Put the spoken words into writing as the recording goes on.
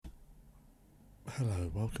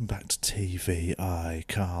Hello, welcome back to TVI.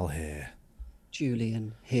 Carl here.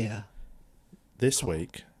 Julian here. This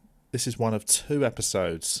week, this is one of two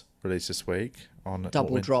episodes released this week on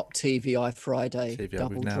Double drop TVI Friday. TVI.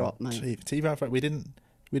 Double drop, mate. TVI Friday.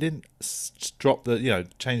 We didn't drop the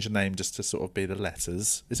change the name just to sort of be the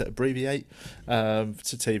letters. Is it abbreviate to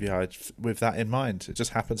TVI with that in mind? It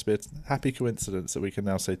just happens to be a happy coincidence that we can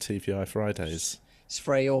now say TVI Fridays. It's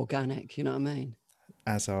very organic, you know what I mean?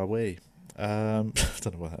 As are we. I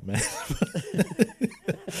don't know what that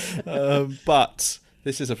meant. But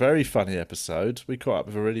this is a very funny episode. We caught up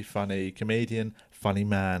with a really funny comedian, funny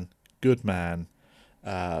man, good man,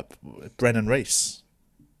 Brennan Reese,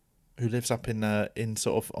 who lives up in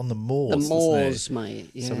sort of on the moors. The moors, mate.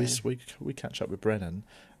 Yeah. So we catch up with Brennan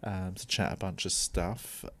to chat a bunch of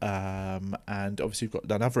stuff. And obviously we've got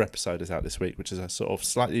another episode is out this week, which is a sort of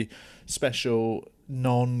slightly special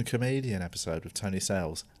non-comedian episode with Tony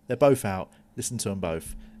Sales. They're both out. Listen to them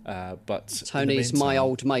both. But Tony's my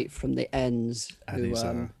old mate from the Ends, and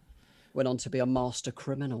who went on to be a master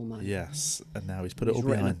criminal, mate. Yes, and now he's put it all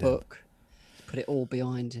written behind a book. He's put it all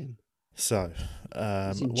behind him. So,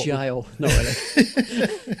 he's in jail. Not really.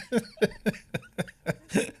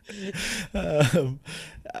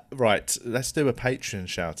 Right, let's do a Patreon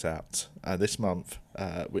shout out. This month,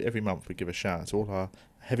 every month we give a shout out to all our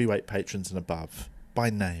heavyweight patrons and above by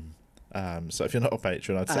name. So if you're not a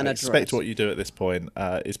patron, I'd say expect what you do at this point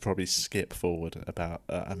is probably skip forward about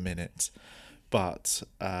a minute. But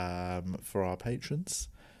for our patrons,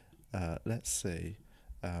 let's see.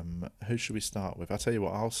 Who should we start with? I'll tell you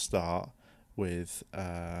what, I'll start with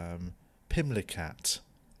Pimlicat.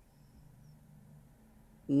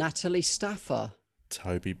 Natalie Staffer.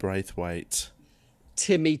 Toby Braithwaite.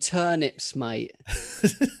 Timmy Turnips, mate.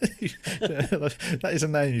 That is a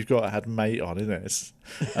name you've got to add mate on, isn't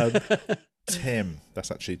it? Tim. That's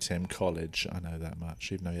actually Tim College. I know that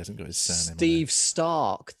much, even though he hasn't got his surname. Steve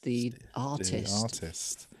Stark, the artist. The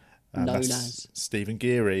artist. Known as Stephen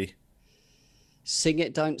Geary. Sing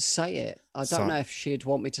It, Don't Say It. I don't know if she'd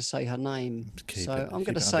want me to say her name. I'm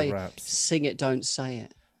going to say Sing It, Don't Say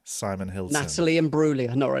It. Simon Hilton. Natalie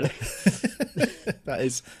Imbruglia. Not really. That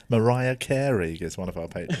is Mariah Carey is one of our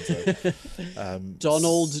patrons.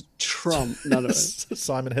 Donald Trump. No.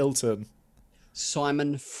 Simon Hilton.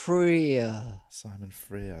 Simon Freer. Simon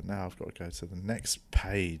Freer. Now I've got to go to the next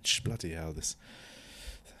page. Bloody hell, there's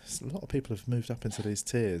a lot of people have moved up into these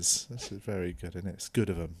tiers. This is very good, isn't it? It's good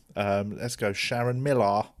of them. Let's go Sharon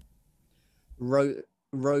Miller.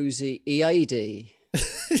 Rosie Eady.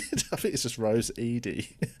 I think it's just Rose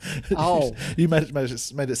Edie. Oh. You made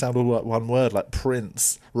it sound all like one word, like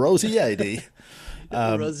Prince. Rosie Edie.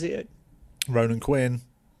 Rosie. Ronan Quinn.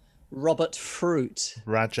 Robert Fruit.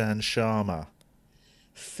 Rajan Sharma.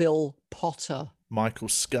 Phil Potter. Michael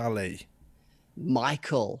Scully.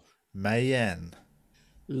 Michael. Mayen.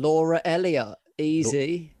 Laura Elliott.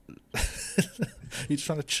 Easy. You're just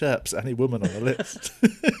trying to chirp any woman on the list.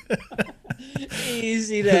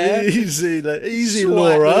 Easy there. Easy,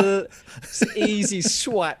 Laura. Easy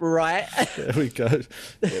swipe right. There we go.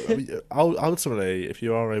 Ultimately, if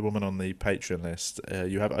you are a woman on the Patreon list,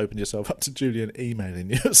 you have opened yourself up to Julian emailing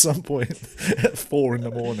you at some point at 4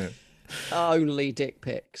 a.m. Only dick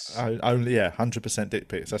pics. Only, 100% dick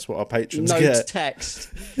pics. That's what our patrons get.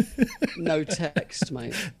 No text,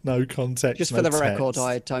 mate. No context. Just for the record,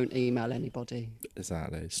 I don't email anybody.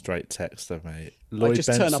 Exactly. Straight texter, mate. I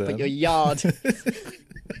just turn up at your yard.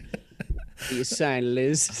 You're saying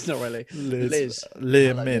Liz? It's not really. Liz.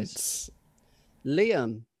 Liam Mintz.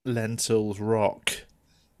 Liam. Lentils Rock.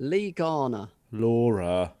 Lee Garner.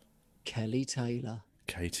 Laura. Kelly Taylor.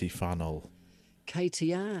 Katie Funnell.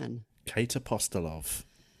 Katie Ann. Kate Apostolov.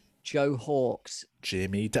 Joe Hawkes.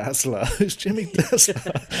 Jimmy Dazzler. Who's Jimmy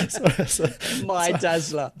Dazzler? My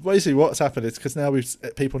Dazzler. Basically, what's happened is because now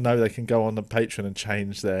people know they can go on the Patreon and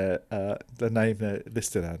change the name they're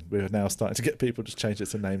listed on. We're now starting to get people to change it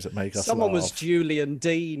to names that make us Someone laugh. was Julian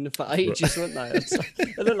Dean for ages, weren't they?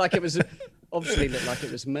 It looked like it was. Obviously, looked like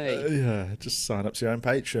it was me. Yeah, just sign up to your own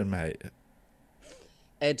Patreon, mate.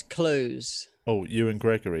 Ed Clues. Oh, Ewan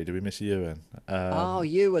Gregory. Did we miss Ewan?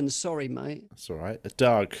 Ewan. Sorry, mate. That's all right.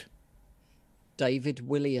 Doug. David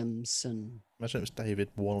Williamson. Imagine it was David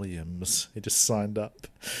Williams. He just signed up.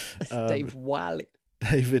 David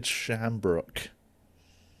Shambrook.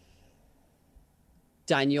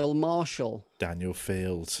 Daniel Marshall. Daniel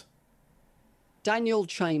Field. Daniel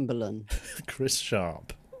Chamberlain. Chris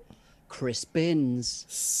Sharp. Chris Binns.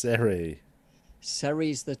 Seri.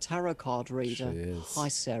 Seri's the tarot card reader. She is. Hi,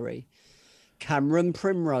 Seri. Cameron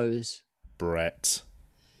Primrose. Brett.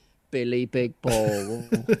 Billy Big Ball.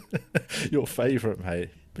 Your favourite, mate.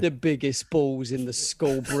 the biggest balls in the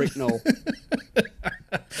school, Bricknell.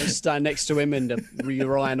 Stand next to him in the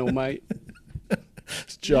urinal, mate.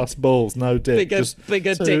 It's just balls, no dick.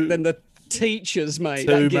 Bigger dick than the teachers, mate.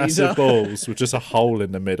 Two massive balls with just a hole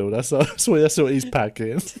in the middle. That's what he's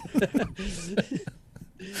packing.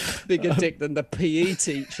 Bigger dick than the PE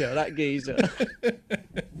teacher, that geezer.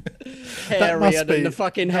 Hairier than the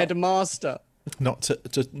fucking headmaster. Not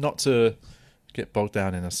to get bogged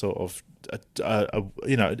down in a sort of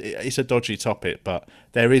it's a dodgy topic, but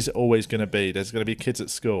there's going to be kids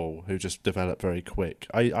at school who just develop very quick.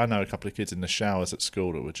 I know a couple of kids in the showers at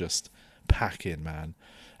school that were just packing, man.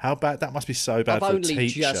 How bad that must be. So bad for a teacher. I've only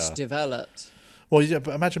just developed. Well, yeah,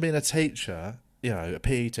 but imagine being a teacher, a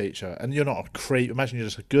PE teacher, and you're not a creep. Imagine you're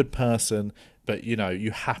just a good person, but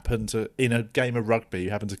you happen to, in a game of rugby,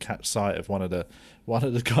 you happen to catch sight of one of the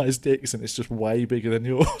guy's dicks, and it's just way bigger than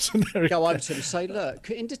yours. And go over to him and say, "Look,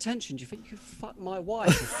 in detention, do you think you could fuck my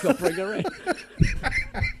wife? I'll bring her in."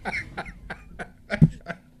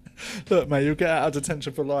 Look, mate, you'll get out of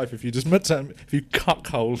detention for life if you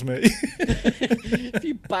cuckold me. If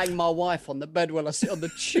you bang my wife on the bed while I sit on the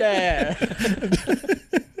chair.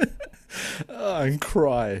 And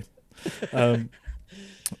cry.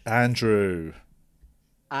 Andrew.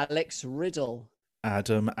 Alex Riddle.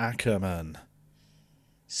 Adam Ackerman.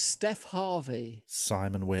 Steph Harvey.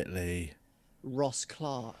 Simon Whitley. Ross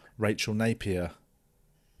Clark. Rachel Napier.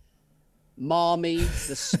 Marmy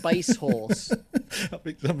the Space Horse. I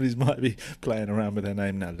think somebody's might be playing around with their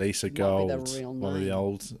name now. Lisa Gold, one of the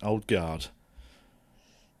old guard.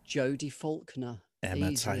 Jodie Faulkner.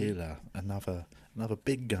 Emma Taylor, another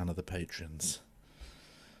big gun of the patrons.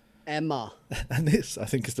 Emma. And this, I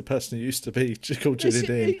think, is the person who used to be called Gillian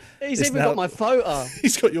Dean. He's even got my photo.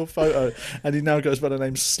 He's got your photo, and he now goes by the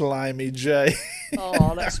name Slimy J.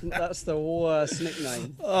 Oh, that's the worst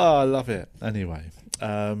nickname. Oh, I love it. Anyway,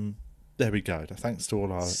 there we go. Thanks to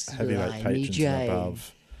all our heavyweight patrons and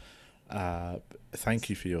above.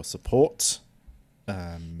 Thank you for your support.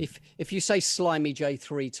 If you say Slimy J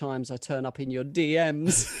 3 times, I turn up in your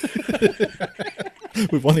DMs.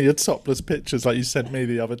 With one of your topless pictures like you sent me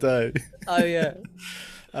the other day. Oh, yeah.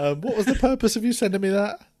 What was the purpose of you sending me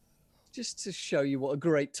that? Just to show you what a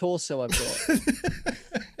great torso I've got.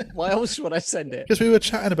 Why else would I send it? Because we were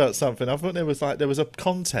chatting about something. I thought there was a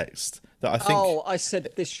context that I think... Oh, I said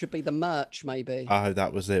this should be the merch, maybe. Oh,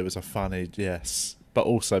 that was it. It was a funny, yes. But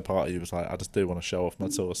also part of you was like, I just do want to show off my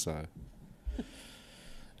torso.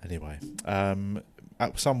 Anyway,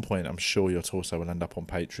 at some point, I'm sure your torso will end up on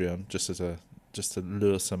Patreon, just to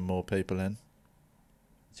lure some more people in.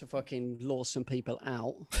 To fucking lure some people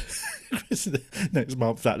out. Next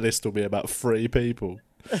month, that list will be about 3 people.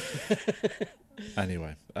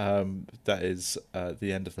 Anyway, that is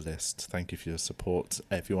the end of the list. Thank you for your support.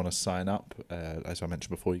 If you want to sign up, as I mentioned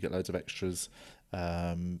before, you get loads of extras.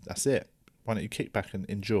 That's it. Why don't you kick back and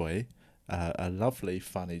enjoy a lovely,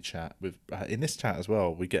 funny chat. With in this chat as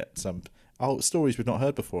well, we get some stories we've not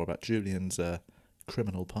heard before about Julian's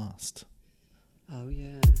criminal past. Oh,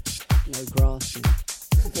 yeah. No grassing.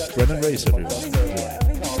 Brennan Reese, everyone.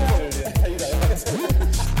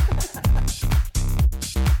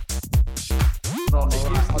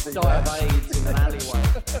 Die of AIDS in an alleyway.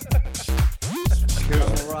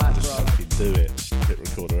 Alright, bro. Fucking do it. I hit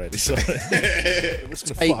record already, sorry.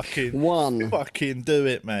 Fucking do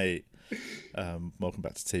it, mate. Welcome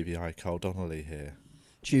back to TVI. Carl Donnelly here.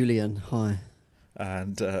 Julian, hi.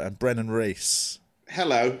 And Brennan Reese.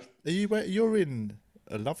 Hello. You're in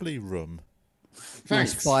a lovely room.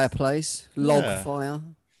 Thanks. Nice fireplace. Log fire.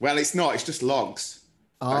 Well, it's not. It's just logs.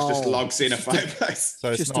 It's just logs in a fireplace.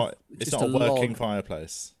 So it's not a working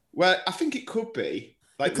fireplace. Well, I think it could be.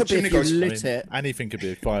 Like it could be if you lit it. Anything could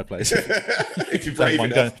be a fireplace. If you're brave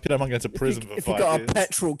enough. If you don't mind going to prison for 5 years. If you've got a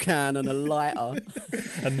petrol can and a lighter.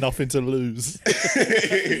 And nothing to lose.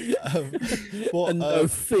 And no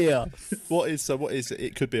fear. What is it?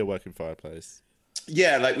 It could be a working fireplace.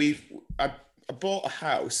 Yeah, like I bought a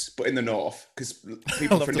house, but in the north, because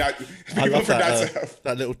people from down south.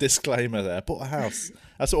 That little disclaimer there. Bought a house.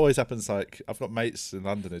 That's what always happens. Like, I've got mates in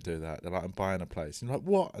London who do that. They're like, I'm buying a place. And you're like,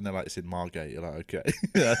 what? And they're like, it's in Margate. You're like, okay.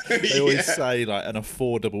 They always say like an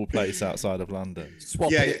affordable place outside of London.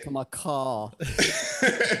 Swapping it for my car.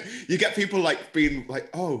 You get people like being like,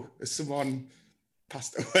 oh, is someone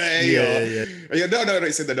passed away. Yeah. No,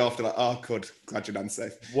 it's in the north. They're like, oh, good. Glad your nan's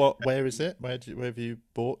safe. Where is it? Where have you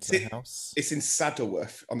bought the house? It's in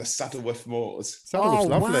Saddleworth, on the Saddleworth Moors. Saddleworth's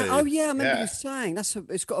lovely. Wow. Oh yeah, I remember you saying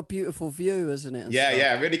it's got a beautiful view, isn't it?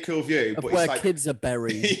 Yeah, really cool view. Of where kids are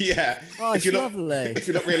buried. Yeah. Oh, it's lovely. If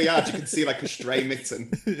you look really hard, you can see like a stray mitten.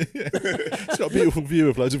 It's got a beautiful view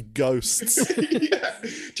of loads of ghosts. Yeah. Do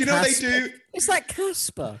you know what they do? It's like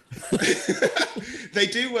Casper. They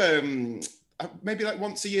do maybe like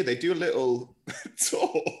once a year they do a little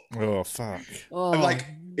tour. Oh fuck! Oh, and like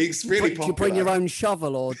it's really popular. Do you bring your own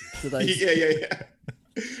shovel or do they? Yeah.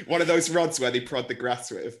 One of those rods where they prod the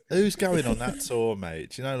grass with. Who's going on that tour, mate?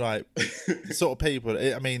 Do you know, like, sort of people?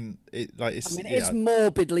 It's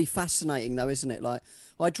morbidly fascinating, though, isn't it? Like,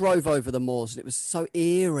 I drove over the moors and it was so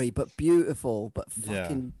eerie but beautiful, but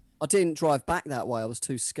fucking. Yeah. I didn't drive back that way. I was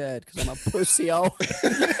too scared because I'm a pussy hole.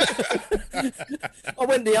 I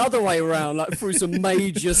went the other way around, like through some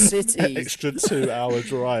major cities. Extra 2-hour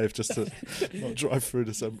drive just to not drive through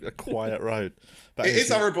a quiet road. It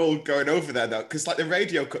is horrible going over there though, because like the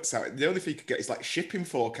radio cuts out. The only thing you could get is like shipping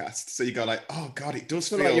forecasts. So you go like, oh god, it does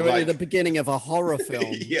feel like you're at the beginning of a horror film.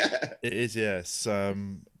 Yeah, it is. Yes, I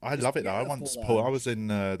love it though. I was in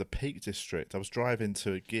the Peak District. I was driving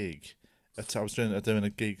to a gig. I was doing a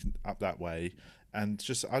gig up that way, and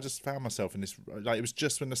I just found myself in this, like, it was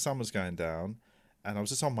just when the sun was going down, and I was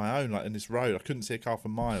just on my own, like in this road. I couldn't see a car for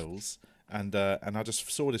miles, and I just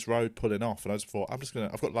saw this road pulling off, and I just thought, I've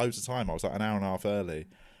got loads of time. I was like an hour and a half early.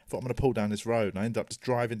 I thought I'm gonna pull down this road, and I ended up just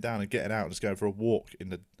driving down and getting out and just going for a walk in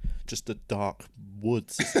the dark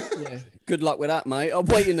woods. Yeah. Good luck with that, mate. I'll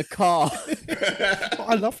wait in the car.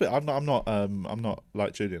 I love it. I'm not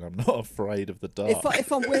like Julian. I'm not afraid of the dark.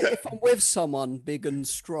 If I'm with someone big and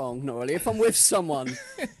strong, not really. If I'm with someone,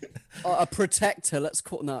 a protector, let's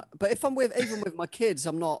call it that. But if I'm even with my kids,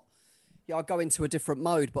 I'm not. Yeah, I go into a different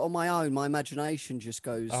mode. But on my own, my imagination just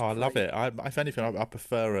goes. Oh, I love it. If anything, I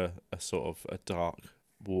prefer a sort of a dark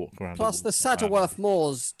walk around. Plus, the Saddleworth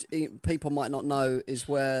Moors, people might not know, is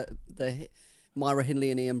where the Myra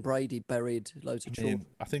Hindley and Ian Brady buried loads of children.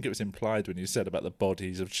 I think it was implied when you said about the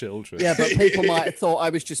bodies of children. Yeah, but people might have thought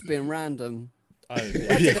I was just being random. Oh,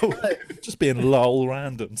 yeah. Just being lol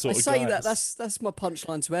random sort of guys. That's my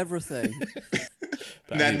punchline to everything.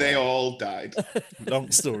 And then they all died.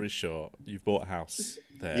 Long story short, you bought a house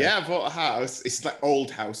there. Yeah, I bought a house. It's like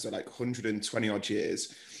old house, so like 120 odd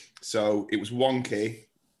years. So it was wonky.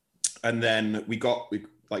 And then we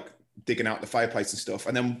like digging out the fireplace and stuff.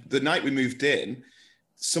 And then the night we moved in,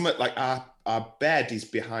 like our bed is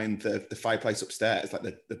behind the fireplace upstairs, like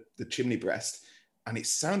the chimney breast. And it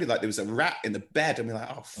sounded like there was a rat in the bed. And we're like,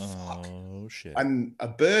 oh, fuck. Oh, shit. And a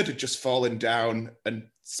bird had just fallen down and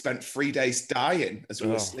spent 3 days dying as we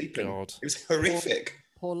were sleeping. God. It was horrific.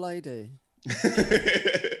 Poor lady.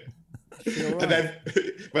 Right? And then,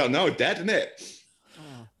 well, no, dead, isn't it?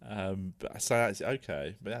 So that's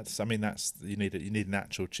okay, but you need an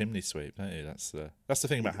actual chimney sweep, don't you? That's the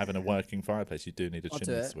thing about having a working fireplace. You do need a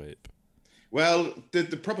chimney sweep. Well,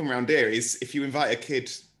 the problem around here is if you invite a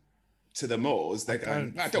kid to the moors, they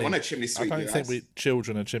go, I don't want a chimney sweep. I don't think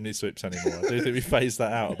children are chimney sweeps anymore. I do think we phased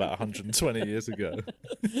that out about 120 years ago.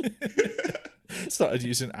 Started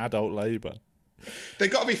using adult labour. They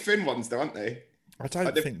got to be thin ones, though, aren't they? I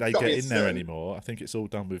don't think they get in there anymore. I think it's all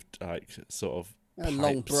done with like sort of a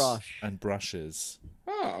long brush and brushes.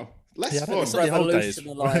 Oh, less fun. It's like the old days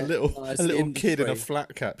where a little kid in a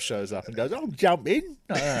flat cap shows up and goes, "Oh, jump in!"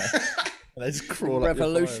 And they just crawl up.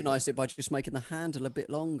 Revolutionised it by just making the handle a bit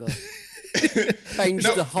longer.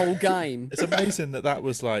 Changed the whole game. It's amazing that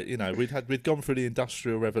was like, you know, we'd gone through the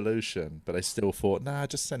Industrial Revolution, but they still thought, nah,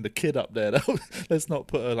 just send a kid up there. Let's not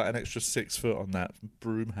put an extra 6 foot on that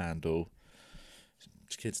broom handle.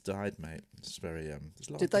 Kids died, mate. It's very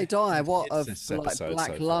Did they die? What, of like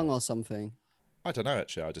black lung or something? I don't know.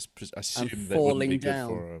 Actually, I just assumed they wouldn't be good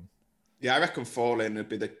for them. Yeah, I reckon falling would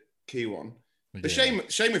be the key one. The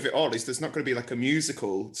shame of it all is there's not going to be like a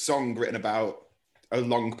musical song written about a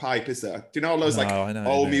long pipe, is there? Do you know all those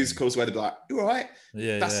old musicals where they're like, "You all right?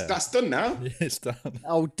 Yeah, that's done now." Yeah, it's done.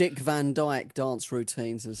 Old Dick Van Dyke dance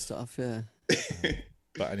routines and stuff. Yeah.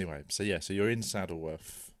 But anyway, so you're in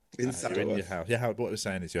Saddleworth. You're in your house. Yeah, what we're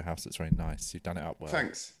saying is your house looks very nice. You've done it up well.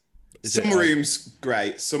 Thanks. Some rooms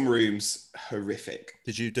great, some rooms horrific.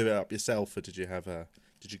 Did you do it up yourself, or did you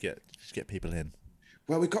get people in?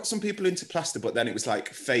 Well, we got some people into plaster, but then it was like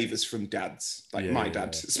favours from dads, like my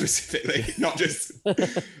dad specifically, not just.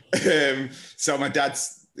 So my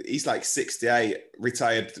he's like 68,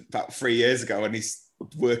 retired about 3 years ago, and he's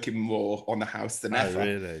working more on the house than ever. Oh,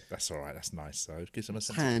 really? That's all right. That's nice. So it gives him a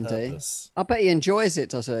sense handy. of purpose. I bet he enjoys it,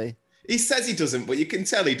 does he? He says he doesn't, but you can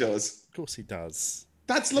tell he does. Of course he does.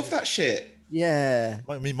 Dads love that shit. Yeah.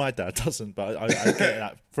 I mean, my dad doesn't, but I get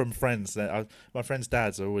that from friends. My friends'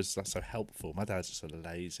 dads are always so helpful. My dad's just so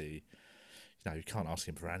lazy. You can't ask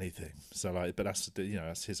him for anything. So but that's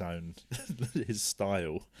that's his own his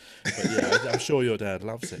style. But yeah, I'm sure your dad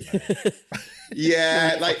loves it, mate.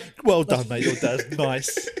 Yeah, like well done, mate. Your dad's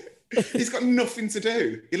nice. He's got nothing to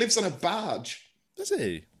do. He lives on a barge. Does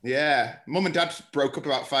he? Yeah, Mum and Dad broke up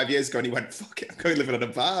about 5 years ago, and he went, "Fuck it, I'm going living on a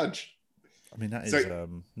barge." I mean, that is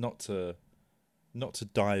not to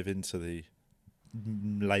dive into the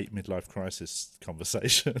late midlife crisis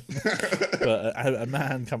conversation, but a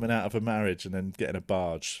man coming out of a marriage and then getting a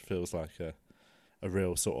barge feels like a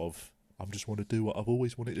real sort of I just want to do what I've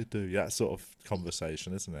always wanted to do. That sort of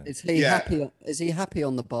conversation, isn't it? Is he happy? Is he happy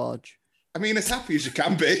on the barge? I mean, as happy as you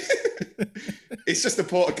can be. It's just a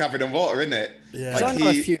porta cabin and water, isn't it? Yeah. I know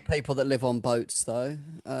a few people that live on boats though,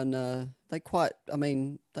 and they quite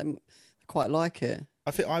like it.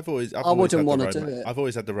 I think I wouldn't want to do it. I've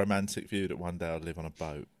always had the romantic view that one day I'd live on a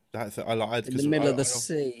boat. That's I like in the middle of the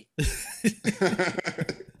sea,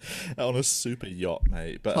 on a super yacht,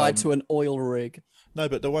 mate. But tied to an oil rig. No,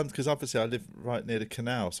 but the ones because obviously I live right near the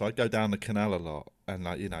canal, so I go down the canal a lot, and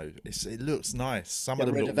it looks nice. Some Get of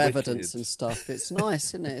them rid look of evidence wicked. and stuff. It's nice,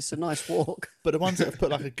 isn't it? It's a nice walk. But the ones that have put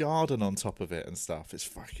like a garden on top of it and stuff, it's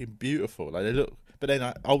fucking beautiful. Like they look, but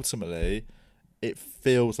then ultimately, it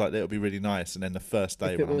feels like it'll be really nice. And then the first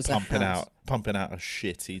day when I'm pumping out a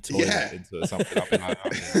shitty toilet into something, I'll be like, oh,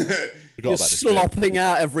 yeah, you're slopping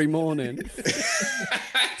out every morning.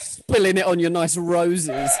 Spilling it on your nice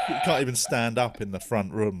roses. You can't even stand up in the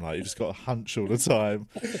front room. Like you just got to hunch all the time.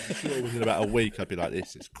 Within about a week, I'd be like,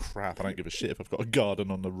 "This is crap. I don't give a shit if I've got a garden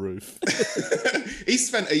on the roof." He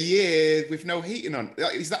spent a year with no heating on.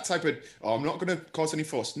 He's that type of. Oh, I'm not going to cause any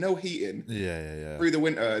fuss. No heating. Yeah. Through the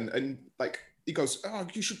winter, and like he goes, "Oh,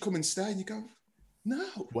 you should come and stay." And you go, "No."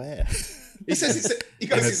 Where? He says it's.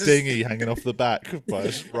 It's a dinghy hanging off the back by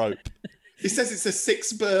a rope. He says it's a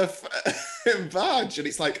 6-berth barge, and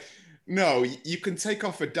it's like, no, you can take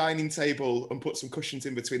off a dining table and put some cushions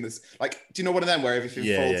in between this. Like, do you know one of them where everything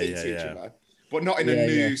folds into each other? But not in a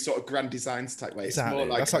new sort of grand designs type way. Exactly. It's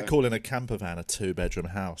more That's like calling a camper van a 2-bedroom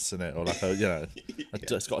house, isn't it? Or like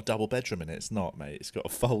it's got a double bedroom in it. It's not, mate. It's got a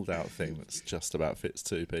fold-out thing that's just about fits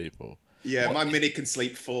 2 people. Yeah, my Mini can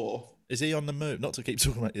sleep 4. Is he on the move? Not to keep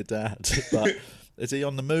talking about your dad, but is he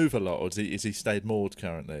on the move a lot, or is he stayed moored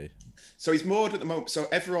currently? So he's moored at the moment. So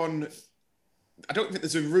everyone, I don't think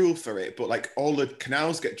there's a rule for it, but like all the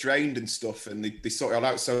canals get drained and stuff, and they sort it all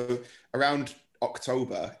out. So around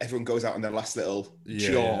October, everyone goes out on their last little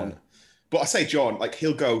jaunt. Yeah. But I say jaunt, like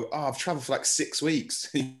he'll go, "Oh, I've travelled for like 6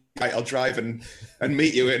 weeks. Right, I'll drive and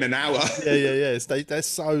meet you in an hour." Yeah. They're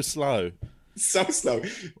so slow. So slow.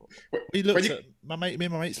 Me and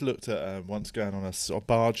my mates looked at once going on a sort of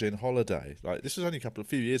barging holiday. Like this was only a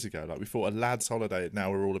few years ago. Like we thought a lad's holiday.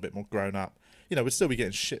 Now we're all a bit more grown up. We'd still be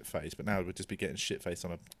getting shit faced, but now we'd just be getting shit faced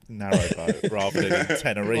on a narrow boat rather than in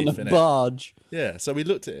Tenerife. On a barge. Yeah. So we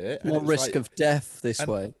looked at it. More risk of death this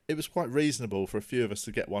way. It was quite reasonable for a few of us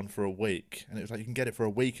to get one for a week, and it was like you can get it for a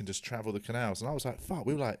week and just travel the canals. And I was like, fuck.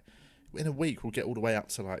 We were like, in a week we'll get all the way up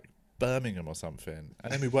to like Birmingham or something,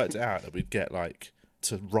 and then we worked it out that we'd get like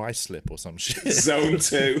to Ruislip or some shit. Zone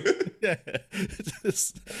 2. Yeah.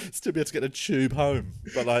 Still be able to get a tube home.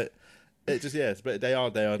 But like it just but they are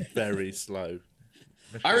very slow.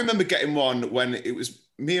 I remember getting one when it was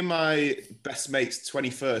me and my best mate's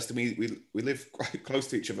 21st, and we live quite close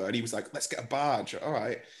to each other, and he was like, "Let's get a barge." All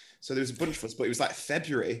right. So there was a bunch of us, but it was like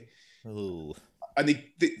February. Ooh. And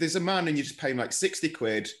there's a man, and you just pay him like 60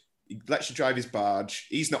 quid. He lets you drive his barge.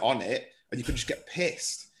 He's not on it, and you can just get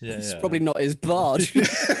pissed. Yeah, it's probably not his barge. But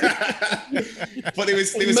it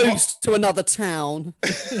was moves to another town.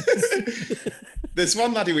 There's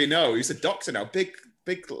one lad who we know, he's a doctor now, big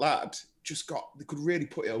lad, they could really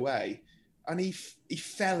put it away, and he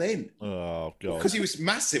fell in. Oh god. Because he was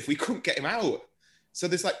massive, we couldn't get him out. So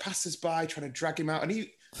there's like passers-by trying to drag him out, and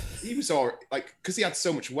he was all like, because he had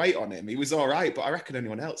so much weight on him, he was all right, but I reckon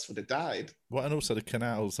anyone else would have died. Well, and also the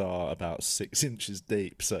canals are about 6 inches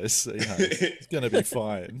deep, so it's it's going to be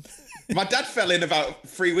fine. My dad fell in about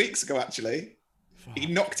 3 weeks ago, actually. He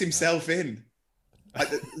knocked himself in. Like,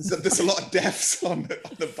 there's a lot of deaths on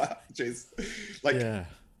the barges. Like, yeah.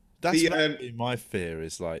 That's my fear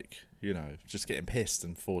is like, just getting pissed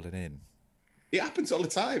and falling in. It happens all the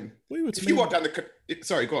time. If you walk down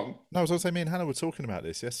sorry, go on. No, I was going to say, me and Hannah were talking about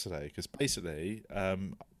this yesterday, because basically,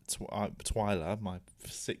 Twyla, my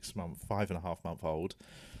 5.5 month old,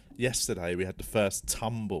 yesterday we had the first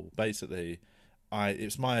tumble. Basically,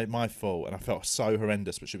 It's my fault, and I felt so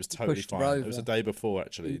horrendous, but she was totally pushed her fine. over. It was the day before,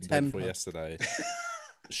 actually, the day before yesterday.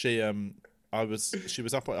 She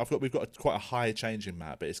was up. We've got quite a high changing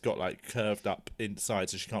mat, but it's got like curved up inside,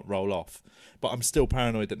 so she can't roll off. But I'm still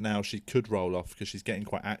paranoid that now she could roll off because she's getting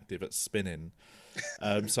quite active at spinning.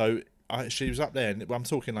 She was up there, and I'm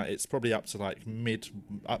talking like it's probably up to like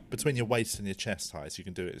up between your waist and your chest height, so you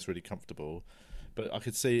can do it. It's really comfortable. But I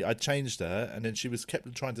could see I changed her, and then she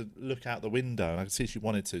kept trying to look out the window, and I could see she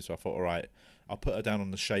wanted to. So I thought, all right, I'll put her down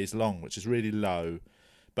on the chaise longue, which is really low,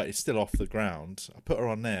 but it's still off the ground. I put her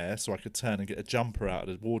on there so I could turn and get a jumper out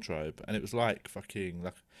of the wardrobe, and it was like fucking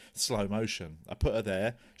like slow motion. I put her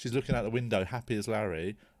there. She's looking out the window, happy as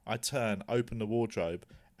Larry. I turn, open the wardrobe,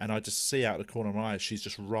 and I just see out the corner of my eyes she's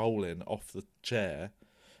just rolling off the chair.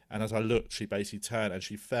 And as I looked, she basically turned and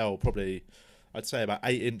she fell probably, I'd say about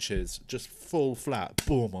 8 inches, just full flat,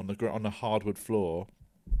 boom, on the hardwood floor.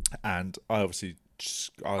 And I obviously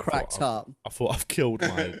cracked up. I thought I've killed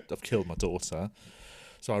my daughter.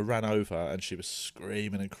 So I ran over, and she was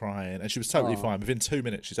screaming and crying, and she was totally fine. Within 2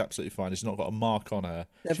 minutes, she's absolutely fine. She's not got a mark on her.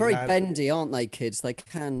 They're very bendy, aren't they, kids? They're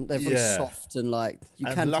very soft, and like you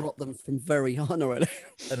can drop them from very high. Really.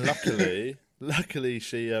 And luckily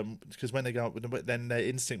she because when they go up, then their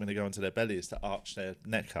instinct when they go onto their belly is to arch their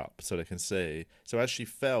neck up so they can see. So as she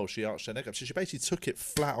fell, she arched her neck up. So she basically took it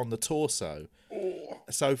flat on the torso.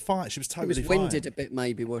 So fine, she was totally fine. She was winded a bit,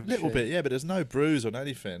 maybe, wasn't she? A little bit, yeah, but there's no bruise on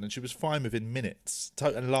anything, and she was fine within minutes,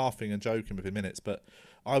 and laughing and joking within minutes. But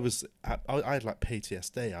I had like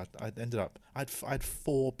PTSD. I had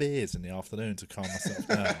 4 beers in the afternoon to calm myself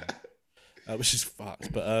down, which is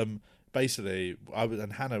fucked. But basically,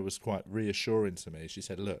 and Hannah was quite reassuring to me. She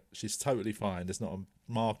said, "Look, she's totally fine. There's not a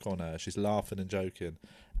mark on her. She's laughing and joking."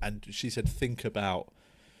 And she said, "Think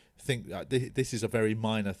this is a very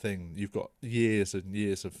minor thing. You've got years and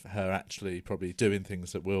years of her actually probably doing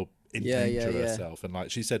things that will endanger herself." And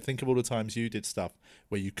like she said, think of all the times you did stuff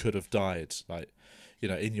where you could have died, like, you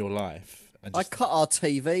know, in your life. And I cut our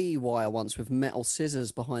TV wire once with metal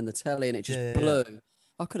scissors behind the telly, and it just blew. Yeah.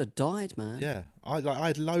 I could have died, man. Yeah, I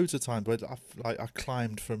had loads of times where I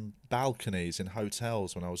climbed from balconies in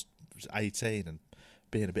hotels when I was 18 and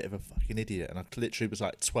being a bit of a fucking idiot, and I literally was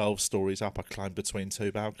like 12 stories up. I climbed between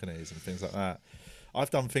 2 balconies and things like that. I've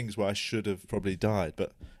done things where I should have probably died,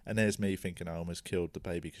 and there's me thinking I almost killed the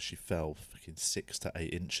baby because she fell fucking 6 to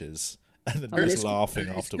 8 inches, and then just laughing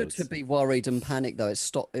afterwards. It's good to be worried and panic though.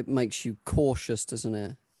 It makes you cautious, doesn't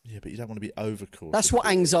it? Yeah, but you don't want to be overcautious. That's what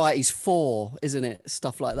anxiety's for, isn't it?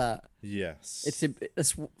 Stuff like that. Yes.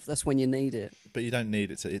 That's when you need it. But you don't need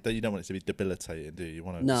it to. You don't want it to be debilitating, do you? You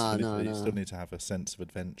want to. You still need to have a sense of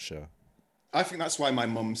adventure. I think that's why my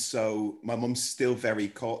mum's still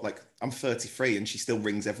very like I'm 33 and she still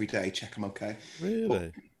rings every day, check I'm okay. Really?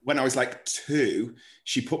 But when I was like 2,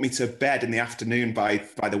 she put me to bed in the afternoon by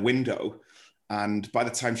the window, and by the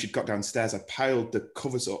time she'd got downstairs, I piled the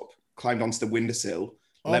covers up, climbed onto the windowsill.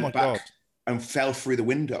 Leant back and fell through the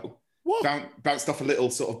window. What? Bounced off a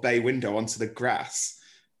little sort of bay window onto the grass,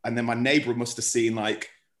 and then my neighbour must have seen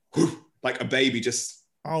like a baby just.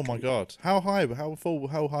 Oh my god! How high? How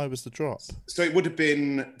high was the drop? So it would have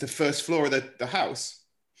been the first floor of the house.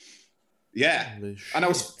 Yeah, and I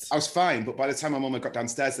was fine, but by the time my mum had got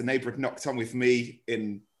downstairs, the neighbour had knocked on with me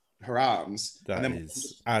in her arms,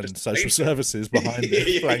 and social services behind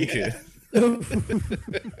it, blanket.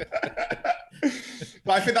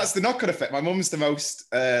 But I think that's the knock-on effect. My mum's the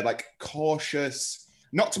most like cautious.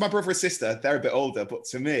 Not to my brother or sister; they're a bit older. But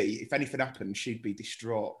to me, if anything happened, she'd be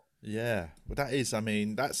distraught. Yeah, well, that is. I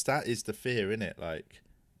mean, that is the fear, isn't it? Like,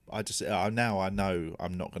 now I know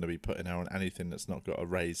I'm not going to be putting her on anything that's not got a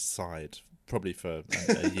raised side, probably for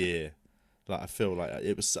a year. Like, I feel like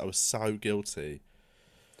I was so guilty.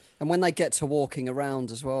 And when they get to walking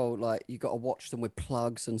around as well, like you got to watch them with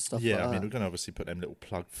plugs and stuff. Yeah, like I mean, we're going to obviously put them little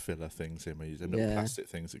plug filler things in. We use them little plastic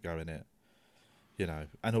things that go in it. You know,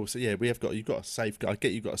 and also, you've got to safeguard. I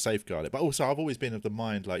get you've got to safeguard it, but also I've always been of the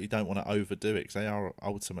mind like you don't want to overdo it because they are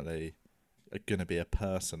ultimately going to be a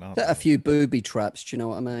person, aren't they? A few booby traps. Do you know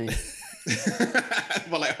what I mean?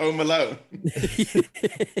 Well, like Home Alone.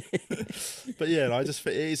 But yeah, it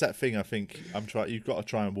is that thing. I think you've got to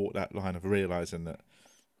try and walk that line of realizing that.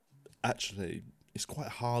 Actually, it's quite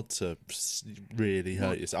hard to really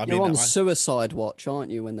hurt yourself. You're on suicide watch, aren't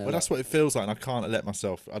you? That's what it feels like, and I can't let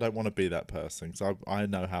myself. I don't want to be that person because I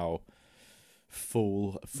know how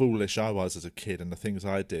foolish I was as a kid and the things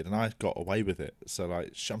I did, and I got away with it. So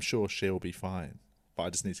like, I'm sure she'll be fine, but I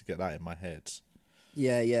just need to get that in my head.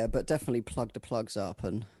 Yeah, but definitely plug the plugs up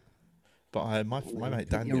and. But my mate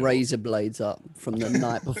Daniel, your razor blades up from the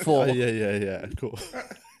night before. Yeah, cool.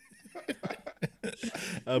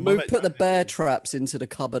 Put the bear traps into the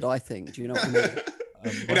cupboard, I think. Do you know what I mean?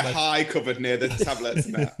 In a high cupboard near the tablets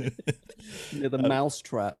and that. Near the mouse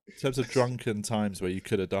trap. In terms of drunken times where you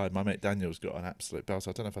could have died, my mate Daniel's got an absolute belter.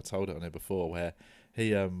 I don't know if I told it on here before, where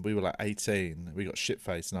we were like 18, we got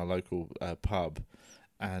shit-faced in our local pub,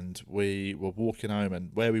 and we were walking home, and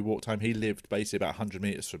where we walked home, he lived basically about 100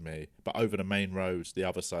 metres from me, but over the main road, the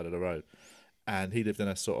other side of the road. And he lived in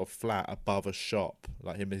a sort of flat above a shop,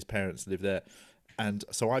 like him and his parents lived there. And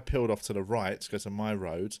so I peeled off to the right to go to my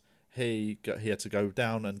road. He had to go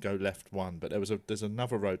down and go left one, but there's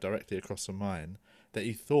another road directly across from mine that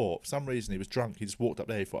he thought, for some reason he was drunk, he just walked up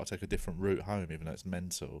there, he thought I'd take a different route home, even though it's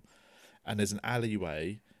mental. And there's an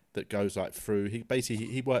alleyway that goes like through,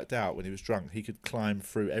 he worked out when he was drunk, he could climb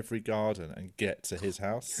through every garden and get to his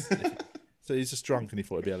house. So he's just drunk and he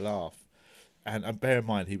thought it'd be a laugh. And bear in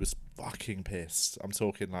mind, he was fucking pissed. I'm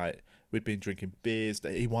talking like, we'd been drinking beers,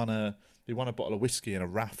 he won a bottle of whiskey in a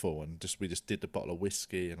raffle, and we just did the bottle of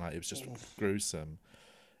whiskey, and like it was just gruesome.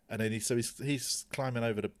 And then he's climbing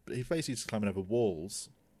over he's basically just climbing over walls,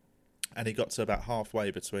 and he got to about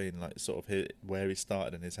halfway between like sort of where he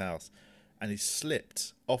started in his house, and he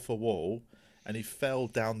slipped off a wall, and he fell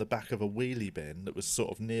down the back of a wheelie bin that was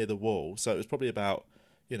sort of near the wall. So it was probably about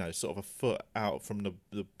sort of a foot out from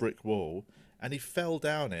the brick wall, and he fell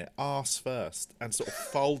down it arse first and sort of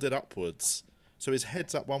folded upwards. So his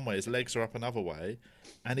head's up one way, his legs are up another way,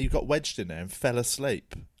 and he got wedged in there and fell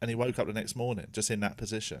asleep. And he woke up the next morning just in that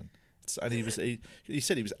position. And he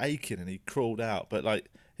said he was aching and he crawled out, but like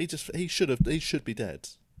he should be dead.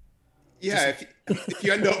 Yeah, if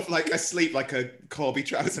you end up like asleep like a Corby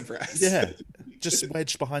trouser press. Yeah, just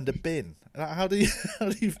wedged behind a bin. How do you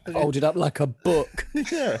fold it up like a book?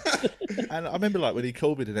 Yeah. And I remember like when he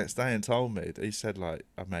called me the next day and told me, he said like,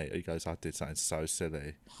 oh, mate, he goes, I did something so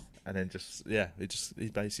silly. And then he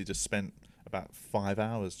basically just spent about 5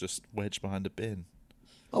 hours just wedged behind a bin.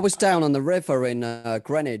 I was down on the river in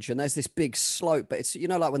Greenwich, and there's this big slope, but it's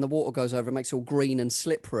like when the water goes over, it makes it all green and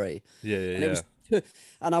slippery. Yeah.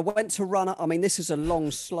 And I went to run up. I mean, this is a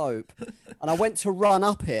long slope, and I went to run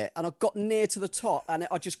up it, and I got near to the top, and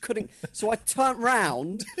I just couldn't. So I turned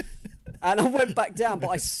round, and I went back down, but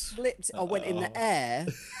I slipped. I went in the air,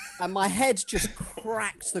 and my head just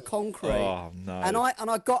cracked the concrete. Oh no! And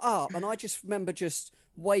I got up, and I just remember just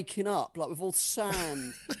waking up like with all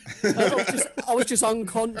sand. I was just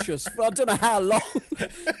unconscious for I don't know how long.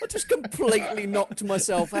 I just completely knocked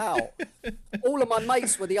myself out. All of my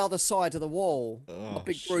mates were the other side of the wall, a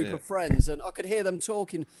big group of friends, and I could hear them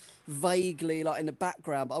talking vaguely like in the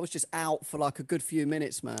background, but I was just out for like a good few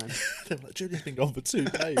minutes, man. They're like, Julian's been gone for 2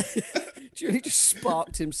 days. Julian just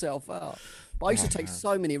sparked himself out. But I used to take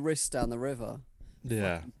so many risks down the river.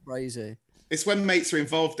 Yeah. Crazy. It's when mates are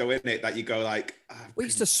involved, though, isn't it? That you go like. We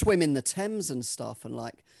used to swim in the Thames and stuff, and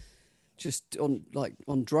like, just on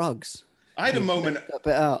drugs. I had a moment a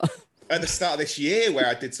bit out at the start of this year where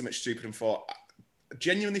I did something stupid and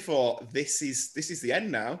genuinely thought, this is the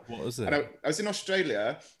end now. What was it? And I was in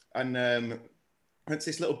Australia, and I went to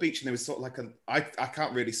this little beach, and there was sort of like I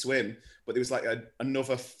can't really swim, but there was like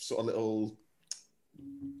another sort of little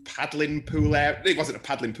paddling pool area. It wasn't a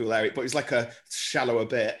paddling pool area, but it was like a shallower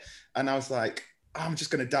bit. And I was like, I'm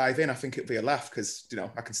just going to dive in. I think it'll be a laugh because,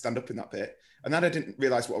 I can stand up in that bit. And then I didn't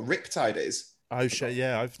realise what a riptide is. Oh, shit,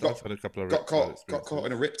 yeah. I've had a couple of got caught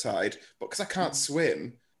in a riptide. But because I can't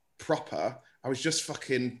swim proper, I was just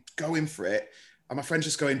fucking going for it. And my friend's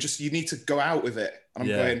just going, you need to go out with it. And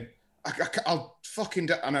I'm going, I'll fucking...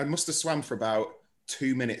 And I must have swam for about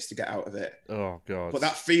 2 minutes to get out of it. Oh, God. But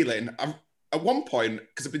that feeling, at one point,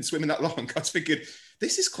 because I've been swimming that long, I was thinking,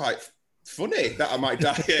 this is quite... funny that I might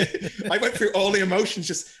die here. I went through all the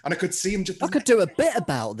emotions and I could see him just... I could do a bit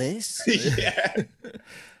about this. Yeah.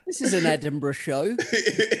 This is an Edinburgh show.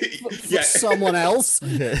 For someone else.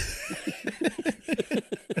 Yeah.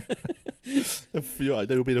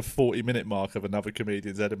 There will be the 40-minute mark of another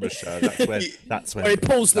comedian's Edinburgh show. That's when he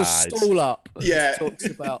pulls the stool up. Yeah. Talks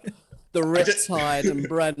about the Riptide and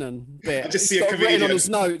Brennan bit. I just see a comedian written on his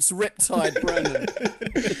notes, Riptide Brennan.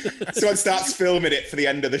 Someone starts filming it for the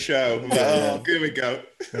end of the show. Like, here we go.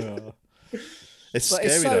 It's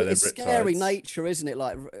scary though. It's scary nature, isn't it?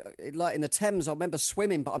 Like in the Thames, I remember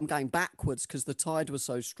swimming, but I'm going backwards because the tide was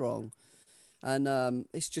so strong, and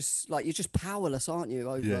it's just like you're just powerless, aren't you?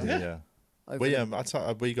 Over, yeah.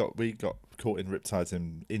 We got caught in riptides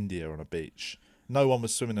in India on a beach. No one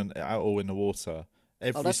was swimming out all in the water.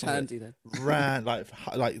 That's handy then. Ran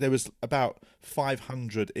like there was about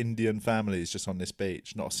 500 Indian families just on this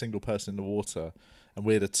beach. Not a single person in the water, and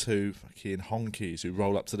we're the two fucking honkies who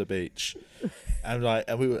roll up to the beach, and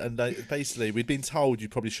basically we'd been told you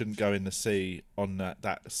probably shouldn't go in the sea on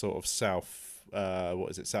that sort of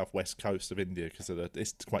southwest coast of India because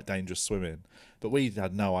it's quite dangerous swimming, but we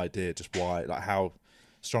had no idea just why, like how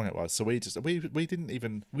strong it was. So we didn't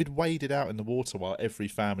even, we'd waded out in the water while every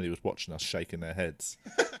family was watching us shaking their heads,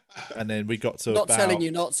 and then we got to telling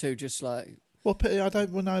you not to, just like. Well, I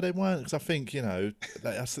don't. Well, no, they weren't, because I think they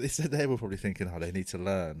were probably thinking, oh, they need to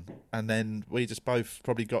learn, and then we just both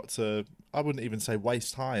probably got to, I wouldn't even say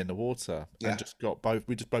waist high in the water, and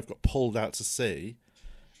we just both got pulled out to sea,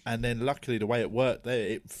 and then luckily the way it worked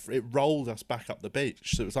there, it rolled us back up the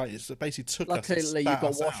beach, so it was like it basically took us. Luckily, you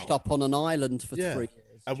got washed up on an island for 3 years.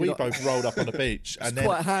 And we both rolled up on the beach. It's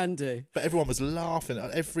quite handy. But everyone was laughing.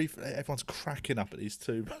 Everyone's cracking up at these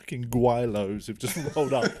two fucking guilos who've just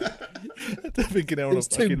rolled up. They're thinking they're on a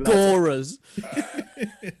fucking two Boras.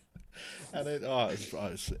 And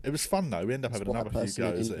it was fun though. We ended up having another few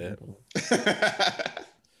goes at it.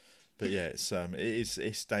 But yeah,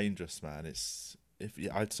 it's dangerous, man.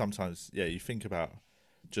 Sometimes you think about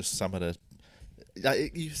just some of the.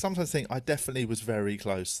 You sometimes think I definitely was very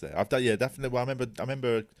close there. Definitely. Well, I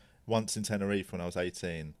remember once in Tenerife when I was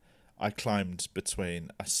 18, I climbed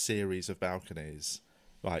between a series of balconies,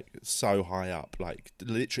 like so high up, like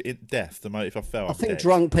literally in death. If I fell, I think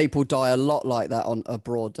drunk people die a lot like that on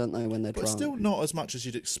abroad, don't they? When they're drunk, still not as much as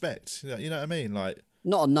you'd expect. You know what I mean? Like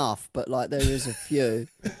not enough, but like there is a few.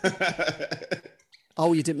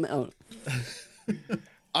 Oh, you didn't. Oh.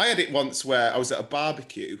 I had it once where I was at a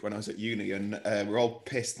barbecue when I was at uni, and we're all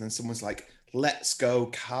pissed, and then someone's like, let's go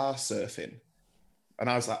car surfing. And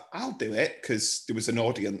I was like, I'll do it, because there was an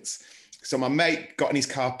audience. So my mate got in his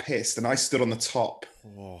car pissed, and I stood on the top,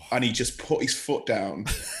 and he just put his foot down.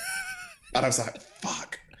 And I was like,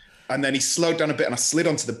 fuck. And then he slowed down a bit, and I slid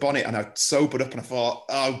onto the bonnet, and I sobered up, and I thought,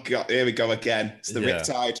 oh God, here we go again. It's the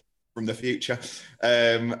Riptide from the future.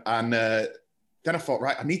 And then I thought,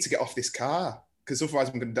 right, I need to get off this car, because otherwise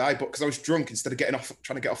I'm going to die. But because I was drunk, instead of getting off,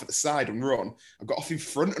 trying to get off at the side and run, I got off in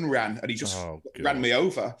front and ran, and he just ran me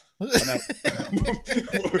over. And I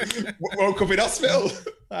woke up in hospital.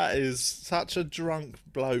 That is such a drunk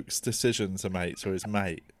bloke's decision to make to his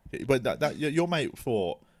mate. But your mate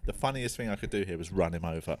thought the funniest thing I could do here was run him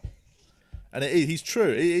over. And he's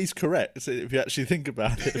true. He's correct if you actually think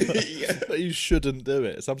about it. But you shouldn't do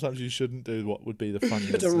it. Sometimes you shouldn't do what would be the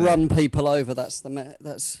funniest thing. Run people over. That's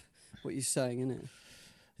what you're saying, isn't it?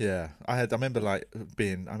 Yeah, I remember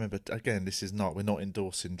again, we're not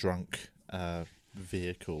endorsing drunk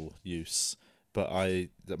vehicle use, but I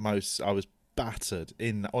was battered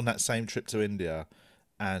on that same trip to India,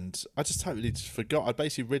 and I just totally forgot.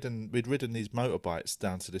 We'd ridden these motorbikes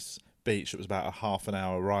down to this beach. It was about a half an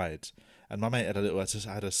hour ride, and my mate had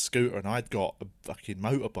a scooter, and I'd got a fucking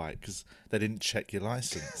motorbike because they didn't check your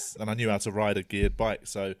license, and I knew how to ride a geared bike,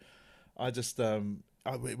 so I just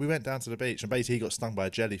we went down to the beach, and basically he got stung by a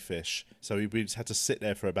jellyfish, so we just had to sit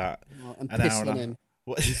there for about an hour and a half.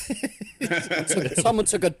 What? Someone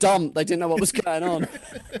took a dump. They didn't know what was going on.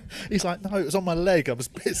 He's like, no, it was on my leg. I was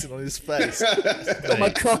pissing on his face. Got my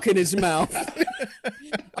cock in his mouth.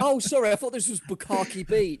 Oh, sorry. I thought this was Bukkake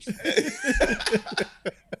Beach.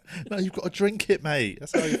 No, you've got to drink it, mate.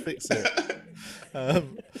 That's how you fix it.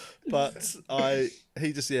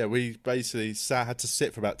 We basically had to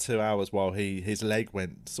sit for about 2 hours while his leg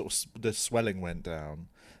went, sort of the swelling went down.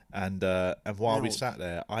 And while we sat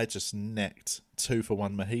there, I just necked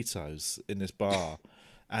 2-for-1 mojitos in this bar,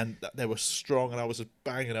 and they were strong, and I was just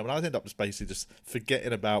banging them, and I ended up just basically just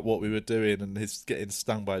forgetting about what we were doing and his getting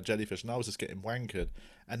stung by a jellyfish, and I was just getting wankered.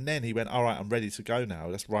 And then he went, all right, I'm ready to go now,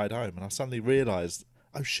 let's ride home. And I suddenly realised,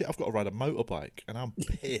 oh shit, I've got to ride a motorbike, and I'm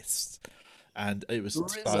pissed. And it was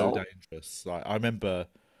so dangerous. Like I remember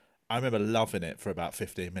loving it for about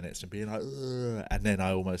 15 minutes and being like, ugh, and then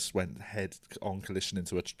I almost went head on collision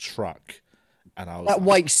into a truck, and I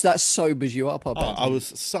was that sobers you up. I was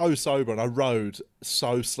so sober, and I rode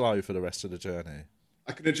so slow for the rest of the journey.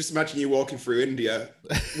 I can just imagine you walking through India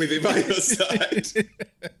with it by your side.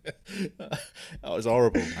 That was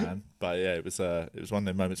horrible, man. But yeah, it was one of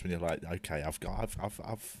the moments when you're like, okay, I've gone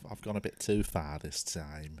a bit too far this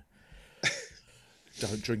time.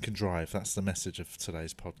 Don't drink and drive. That's the message of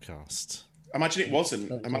today's podcast. Imagine it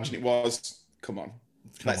wasn't. Imagine it was. Come on.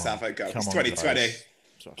 Let's have a go. It's 2020.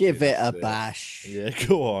 Give it a bash. Yeah,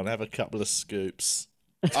 go on. Have a couple of scoops.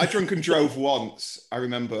 I drunk and drove once. I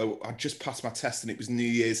remember I just passed my test, and it was New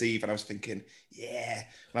Year's Eve, and I was thinking, yeah.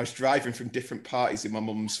 And I was driving from different parties in my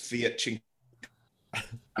mum's Fiat Cinque.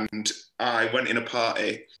 And I went in a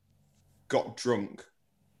party, got drunk,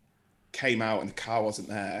 came out, and the car wasn't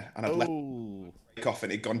there, and I'd left off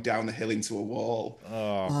and it'd gone down the hill into a wall.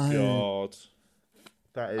 Oh God,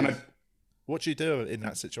 that is. What do you do in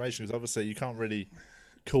that situation? Because obviously you can't really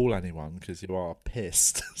call anyone because you are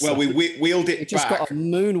pissed. Well, we wheeled it just back. Got a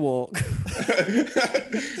moonwalk.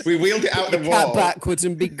 We wheeled it out the wall. Cat backwards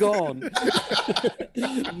and be gone.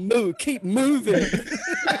 Keep moving.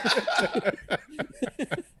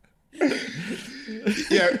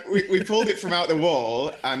 Yeah, we pulled it from out the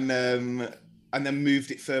wall and then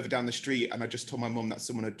moved it further down the street. And I just told my mum that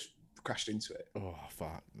someone had crashed into it. Oh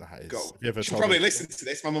fuck, that is. She'll probably listen to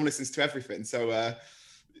this. My mum listens to everything, so.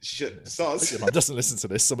 Your mum doesn't listen to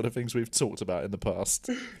this. Some of the things we've talked about in the past.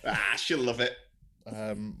 She'll love it.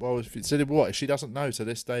 Well, if she doesn't know to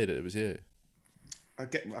this day that it was you. I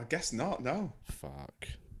guess not. No. Fuck.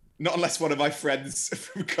 Not unless one of my friends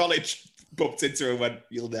from college bumped into her and went,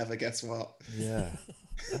 "You'll never guess what." Yeah.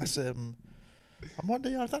 That's I'm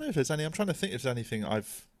wondering. I don't know if there's any. I'm trying to think if there's anything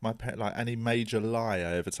any major lie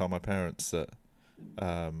I ever told my parents that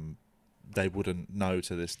they wouldn't know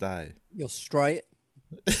to this day. You're straight.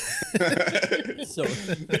 It's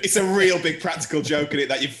a real big practical joke in it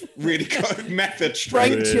that you've really got method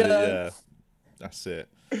straight. Really, yeah, that's it.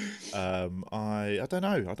 I don't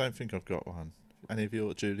know. I don't think I've got one. Any of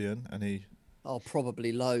you, Julian? Any? Oh,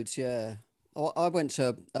 probably loads. Yeah. I went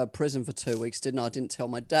to prison for 2 weeks, didn't I? I didn't tell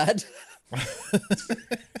my dad.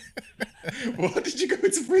 What did you go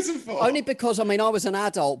into prison for? Only because I was an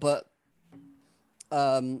adult, but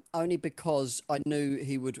only because I knew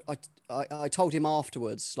he would. I told him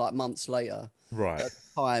afterwards, like months later. Right. At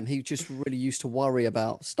the time, he just really used to worry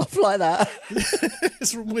about stuff like that.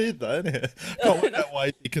 It's weird, though, isn't it? Can't work out why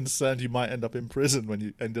he'd be concerned you might end up in prison when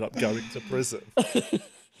you ended up going to prison.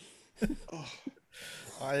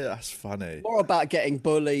 That's funny. More about getting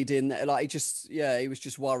bullied in, like he was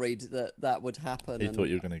just worried that would happen. He thought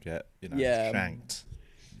you were going to get, shanked.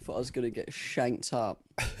 Thought I was going to get shanked up.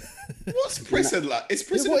 What's prison like? What's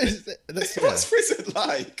prison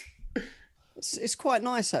like? It's quite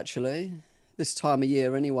nice, actually. This time of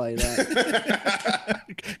year, anyway.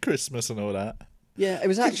 Like. Christmas and all that. Yeah, it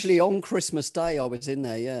was actually on Christmas Day I was in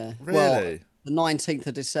there. Yeah. Really? Well, the 19th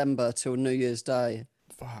of December till New Year's Day.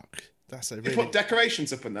 Fuck, that's You put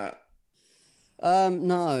decorations up in that?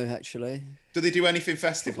 No, actually. Do they do anything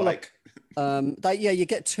festive like? You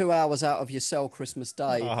get 2 hours out of your cell Christmas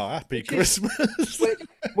Day. Oh, happy Christmas!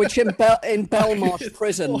 Which in Belmarsh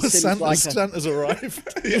prison seems like Santa's arrived.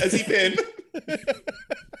 Yeah, has he been?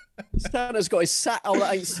 Santa's got his Oh,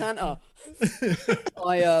 that ain't Santa.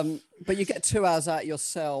 But you get 2 hours out of your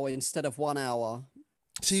cell instead of 1 hour.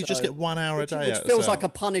 So you just get 1 hour a day. Which feels like a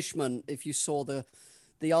punishment if you saw the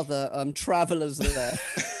other travellers there,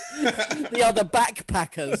 the other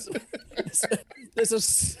backpackers. There's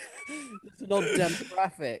an odd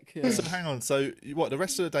demographic. Yeah. So hang on. So what? The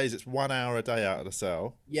rest of the days it's 1 hour a day out of the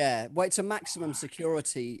cell. Yeah. Well, it's a maximum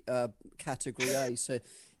security category A, so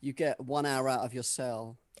you get 1 hour out of your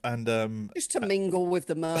cell. And just to mingle with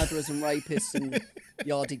the murderers and rapists and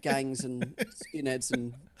yardie gangs and skinheads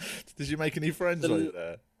and. Did you make any friends while you were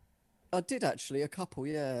there? I did actually, a couple.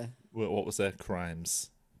 Yeah. What was their crimes?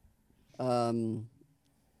 Most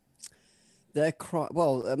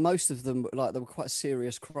of them they were quite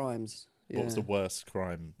serious crimes. Yeah. What was the worst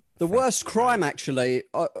crime? The worst crime, actually,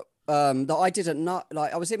 that I didn't know.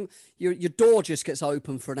 Like I was in your door just gets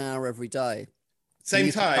open for an hour every day.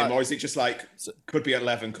 Same time, or is it just like could be at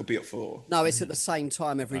 11, could be at 4? No, it's at the same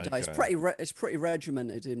time every day. Okay. It's pretty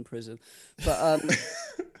regimented in prison, but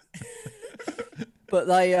but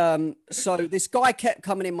they so this guy kept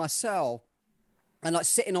coming in my cell and like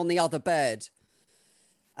sitting on the other bed,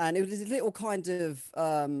 and it was a little kind of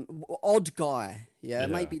odd guy. Yeah,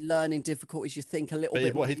 maybe learning difficulties. You think a little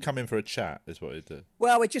bit. What he'd come in for a chat is what he'd do.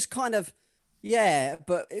 Well, it just kind of. Yeah,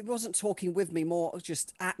 but it wasn't talking with me, more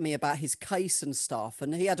just at me about his case and stuff.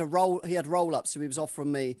 And he had roll ups, so he was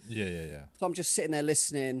offering me. Yeah. So I'm just sitting there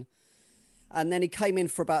listening. And then he came in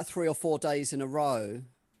for about 3 or 4 days in a row.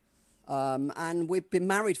 And we've been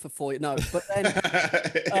married for 4 years. No, but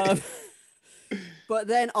then but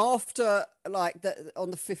then after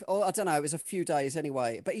on the 5th, I don't know, it was a few days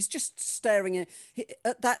anyway, but he's just staring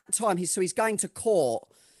at that time he's going to court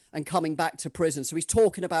and coming back to prison. So he's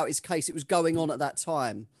talking about his case. It was going on at that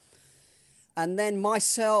time. And then my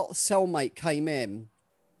cellmate came in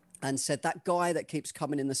and said, that guy that keeps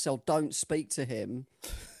coming in the cell, don't speak to him.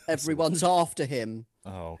 Everyone's after him.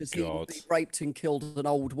 Oh, God. He raped and killed an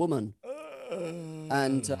old woman.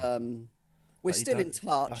 And we're still in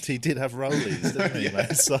touch. But he did have rollies, didn't he,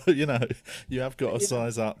 mate? So, you have got to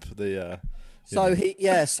size up the... So he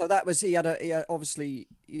had obviously,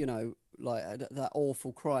 like that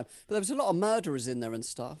awful crime. But there was a lot of murderers in there and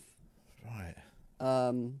stuff. Right.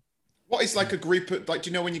 What is like a group of, like, do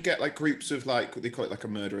you know when you get like groups of like, they call it like a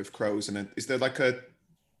murder of crows, and is there like a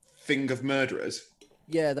thing of murderers?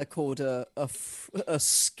 Yeah, they're called a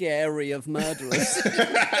scary of murderers.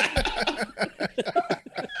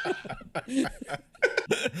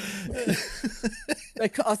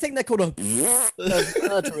 I think they're called of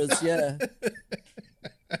murderers. Yeah.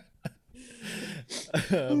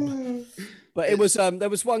 But it was there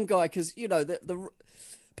was one guy, because you know the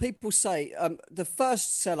people say the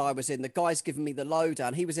first cell I was in, the guy's given me the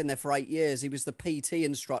lowdown. He was in there for 8 years. He was the PT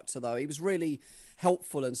instructor though. He was really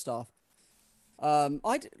helpful and stuff.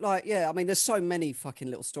 I'd like, yeah, I mean, there's so many fucking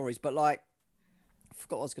little stories, but like, I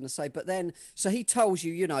forgot what I was going to say. But then, so he tells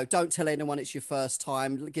you, you know, don't tell anyone it's your first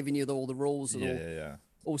time, giving you all the rules and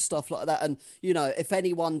all stuff like that. And, you know, if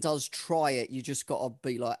anyone does try it, you just got to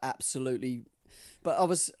be like absolutely. But I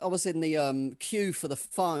was in the queue for the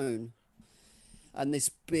phone, and this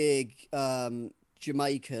big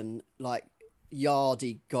Jamaican, like,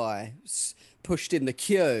 yardie guy pushed in the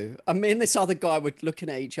queue. I mean, this other guy were looking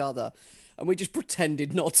at each other, and we just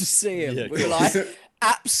pretended not to see him. We were like,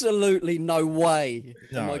 absolutely no way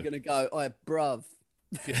am I going to go, oh, bruv.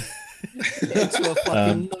 Into a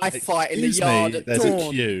fucking knife fight in the yard at there's dawn. A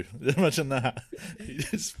queue. Imagine that.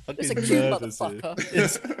 There's a queue, motherfucker.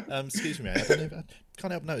 Excuse me, I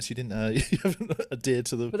can't help notice you didn't. You haven't adhered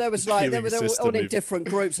to the. But there was like they were all in different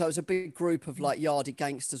groups. There was a big group of like yardie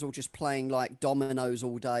gangsters all just playing like dominoes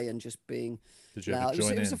all day and just being. Did you ever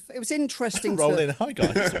join in? It was interesting. Roll in. Hi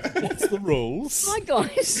guys. What's the rules? Hi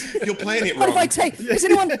guys. You're playing it wrong. Is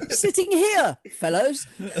anyone sitting here, fellows?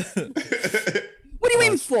 What are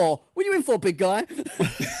you in for? What are you in for, big guy?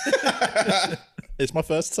 It's my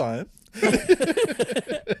first time. Oh,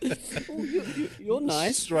 you're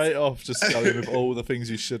nice. Straight off, just going with all the things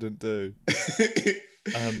you shouldn't do.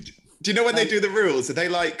 Do you know when they do the rules? Are they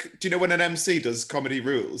like? Do you know when an MC does comedy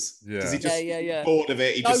rules? Yeah. Does he just yeah. bored of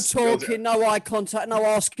it? He No just talking, no eye contact, no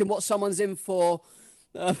asking what someone's in for.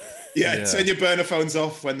 Turn your burner phones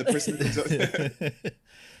off when the prison comes up.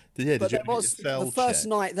 Yeah, but there was the first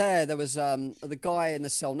night there. There was the guy in the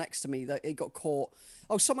cell next to me that he got caught.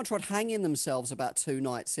 Oh, someone tried hanging themselves about 2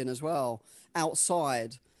 nights in as well,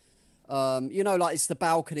 outside. You know, like it's the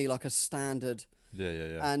balcony, like a standard.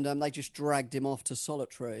 Yeah. And they just dragged him off to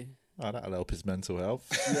solitary. Oh, that'll help his mental health.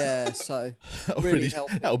 Yeah, so really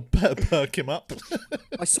help. That'll perk him up.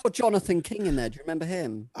 I saw Jonathan King in there. Do you remember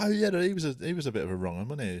him? Oh yeah, he was a bit of a wrong one,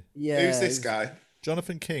 wasn't he? Yeah. Who's this guy?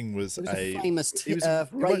 Jonathan King was a famous. He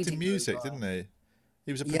worked in music, didn't he?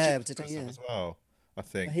 He was a producer as well. I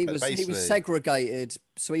think he was segregated,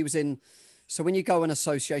 so he was in. So when you go in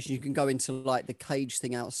association, you can go into like the cage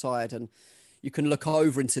thing outside, and you can look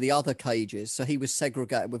over into the other cages. So he was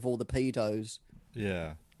segregated with all the pedos.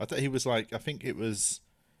 Yeah, I think he was like. I think it was.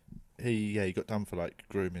 He got done for like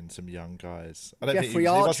grooming some young guys. I don't Jeffrey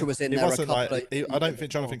Archer was in there. I don't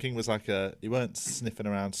think Jonathan King was like he weren't sniffing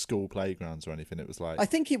around school playgrounds or anything. It was like I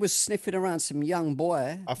think he was sniffing around some young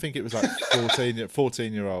boy. I think it was like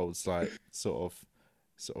 14-year-olds, like sort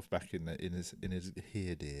of back in his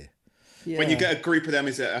here, dear. Yeah. When you get a group of them,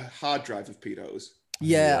 is it a hard drive of pedos?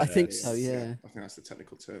 Yeah, I think so. Yeah, I think that's the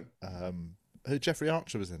technical term. Jeffrey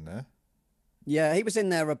Archer was in there. Yeah, he was in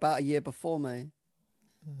there about a year before me.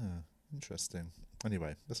 Oh, interesting.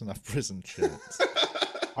 Anyway, that's enough prison chat.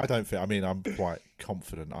 I mean, I'm quite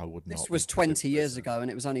confident I would not. This was 20 years ago,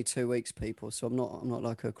 and it was only 2 weeks, people. So I'm not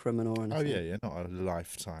like a criminal or anything. Oh yeah, not a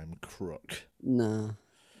lifetime crook. No.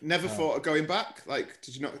 Never thought of going back. Like,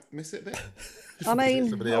 did you not miss it a bit? I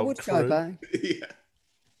mean, I would go back. Yeah.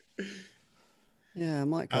 Yeah, I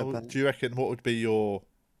might go back. Do you reckon? What would be your?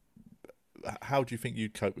 How do you think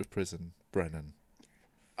you'd cope with prison, Brennan?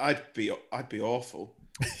 I'd be awful.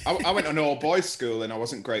 I went to an all boys school and I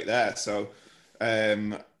wasn't great there, so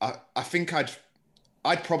I think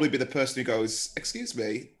I'd probably be the person who goes, "Excuse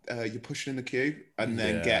me, you're pushing in the queue," and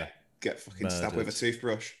then get fucking stabbed with a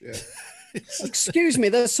toothbrush. Yeah. Excuse me,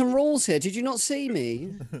 there's some rules here. Did you not see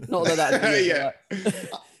me? Not that. Yeah.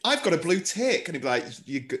 I've got a blue tick, and he'd be like,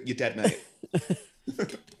 "You're dead, mate."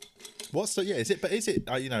 Is it?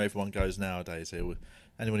 You know, everyone goes nowadays.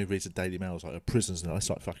 Anyone who reads the Daily Mail is like, "A prison's now. It's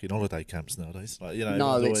like fucking holiday camps nowadays." Like, you know,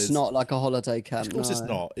 no, it's not like a holiday camp. Of course, it's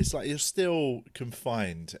not. It's like you're still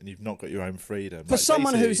confined and you've not got your own freedom. For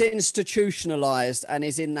someone who's institutionalized and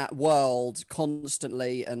is in that world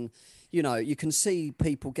constantly, and you know, you can see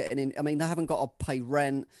people getting in. I mean, they haven't got to pay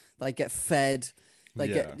rent. They get fed. They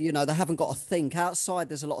get, you know, they haven't got to think. Outside,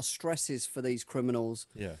 there's a lot of stresses for these criminals.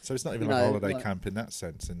 Yeah, so it's not even like a holiday camp in that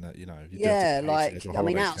sense. In that, you know, I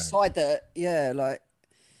mean, outside that, like.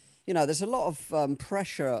 You know, there's a lot of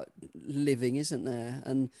pressure living, isn't there?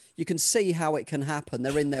 And you can see how it can happen.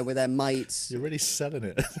 They're in there with their mates. You're really selling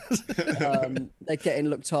it. They're getting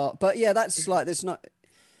looked at. But yeah, that's like, there's not,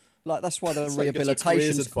 like, that's why the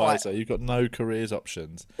rehabilitation advisor. You've got no careers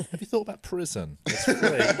options. Have you thought about prison? It's free.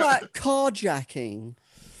 Like carjacking.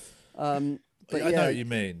 But I know what you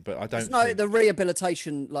mean, but I don't. No, the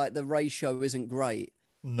rehabilitation, like the ratio isn't great.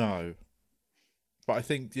 No, but I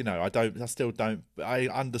think I still don't. I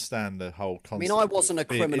understand the whole concept. I mean, I wasn't a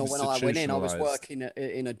criminal when I went in. I was working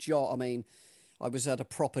in a job. I mean, I was at a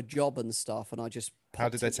proper job and stuff, and I just. How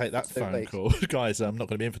did they take that phone call, guys? I'm not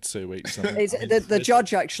going to be in for 2 weeks. The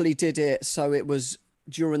judge actually did it, so it was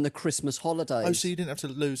during the Christmas holidays. Oh, so you didn't have to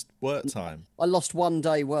lose work time? I lost 1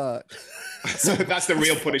 day work. So that's the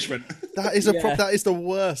real punishment. That is that is the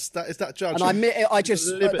worst. That is that judge. And I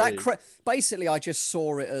just basically I just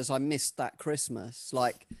saw it as I missed that Christmas.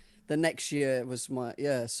 Like the next year was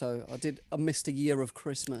so I missed a year of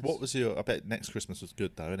Christmas. What was I bet next Christmas was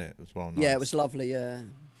good though, innit? It was well nice. Yeah, it was lovely. Yeah,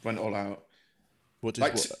 went all out.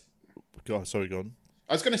 Go on.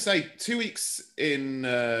 I was going to say 2 weeks in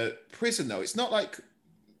prison though. It's not like.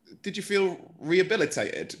 Did you feel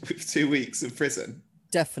rehabilitated with 2 weeks of prison?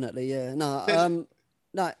 Definitely, yeah. No,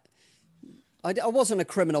 no. I wasn't a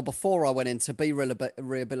criminal before I went in to be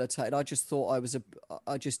rehabilitated. I just thought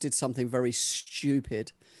I just did something very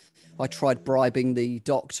stupid. I tried bribing the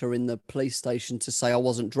doctor in the police station to say I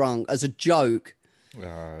wasn't drunk as a joke.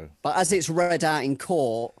 Oh. But as it's read out in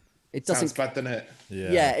court, it doesn't. Sounds bad, doesn't it?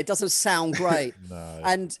 Yeah, it doesn't sound great. No.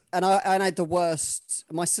 And I had the worst.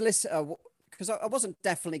 My solicitor, because I wasn't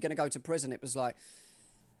definitely going to go to prison. It was like,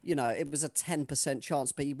 it was a 10%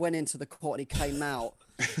 chance. But he went into the court and he came out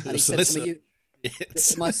and he said to me,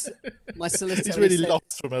 my solicitor. He's really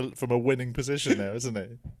lost from a winning position there, isn't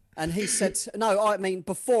he? And he said, no, I mean,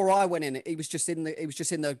 before I went in, he was just in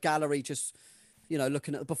the gallery, just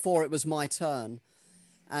looking at before it was my turn.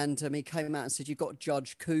 And he came out and said, "You got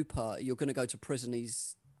Judge Cooper. You're going to go to prison.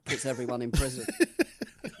 He's puts everyone in prison."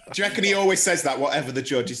 Do you reckon he always says that? Whatever the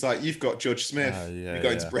judge, he's like, "You've got Judge Smith. You're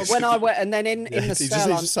going to prison." When I went, and then in the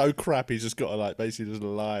cell, he's just so crap. He's just got to basically just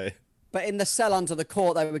lie. But in the cell under the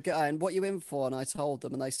court, they were going, "What are you in for?" And I told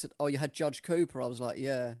them, and they said, "Oh, you had Judge Cooper." I was like,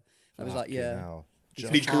 "Yeah." I was like, "Yeah."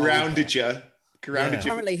 He grounded you.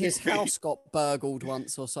 Apparently, his house got burgled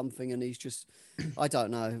once or something, and he's just. I don't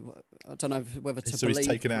know whether to. So believe he's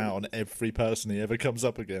taken it out on every person he ever comes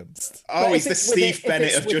up against. Oh, he's the Steve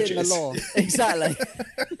Bennett of judges. The law. Exactly.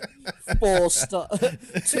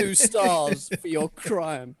 2 stars for your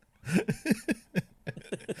crime.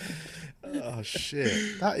 Oh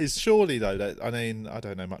shit! That is surely though. I mean, I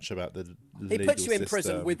don't know much about the. He puts you in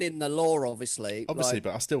prison within the law, obviously. Obviously,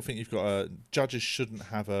 but I still think you've got judges shouldn't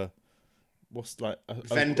have a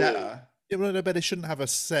vendetta. Yeah, well, no, but they shouldn't have a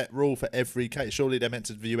set rule for every case. Surely they're meant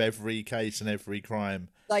to view every case and every crime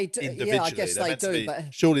individually. Yeah, I guess they do.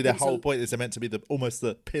 But surely their whole point is they're meant to be almost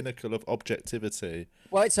the pinnacle of objectivity.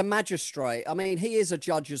 Well, it's a magistrate. I mean, he is a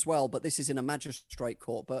judge as well, but this is in a magistrate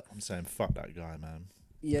court. But I'm saying, fuck that guy, man.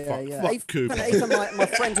 Yeah, Fuck Cooper. Even my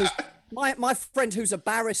friend my friend who's a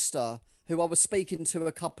barrister, who I was speaking to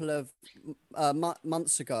a couple of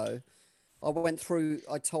months ago,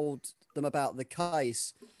 I told them about the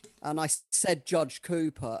case. And I said Judge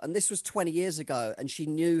Cooper, and this was 20 years ago, and she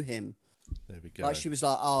knew him. There we go. Like she was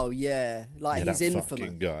like, "Oh yeah, like he's infamous."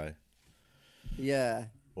 Fucking guy. Yeah.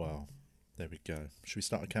 Well, there we go. Should we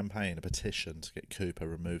start a campaign, a petition to get Cooper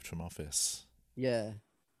removed from office? Yeah.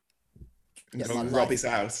 Rob his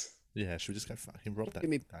house. Yeah, should we just go fucking rob that?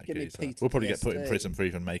 Give me We'll probably get put in prison for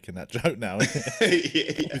even making that joke now.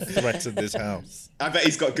 He threatened his house. I bet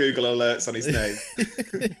he's got Google alerts on his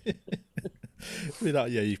name. We're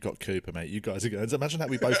like, yeah, you've got Cooper, mate. You guys are going. Imagine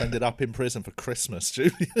that we both ended up in prison for Christmas,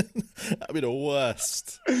 Julian. That'd be the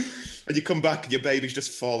worst. And you come back and your baby's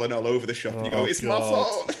just falling all over the shop. And you go, "It's my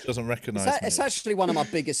fault." Doesn't recognise me. It's actually one of my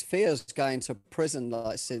biggest fears going to prison.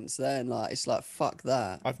 Since then, it's like fuck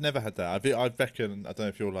that. I've never had that. I reckon. I don't know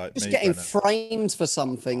if you're like just me. Getting framed for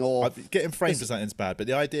something, or getting framed for something's bad. But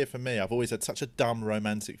the idea for me, I've always had such a dumb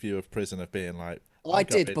romantic view of prison of being like. I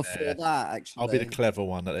did before that, actually. I'll be the clever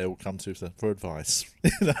one that they all come to for advice.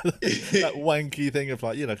 That wanky thing of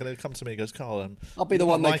can they come to me and goes, "Carl, I'll be the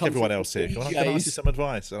one like everyone else here. Can I ask you some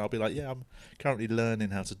advice?" And I'll be like, "Yeah, I'm currently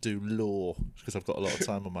learning how to do law because I've got a lot of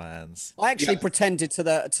time on my hands." I actually pretended to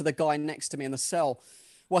the guy next to me in the cell.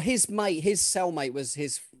 Well, his cellmate was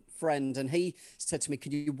his friend, and he said to me,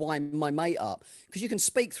 "Can you wind my mate up? Because you can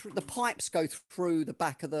speak through the pipes, go through the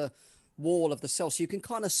back of the wall of the cell, so you can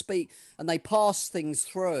kind of speak, and they pass things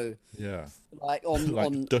through." Yeah, like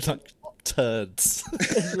on turds,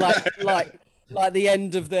 like the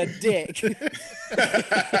end of their dick.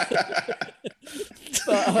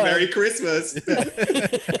 Merry Christmas.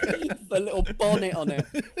 A little bonnet on it,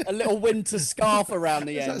 a little winter scarf around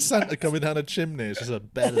the end. Is that Santa coming down a chimney? It's just a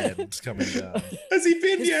bell end coming down. Has he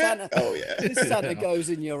been This yet? Santa- Oh yeah. This Santa goes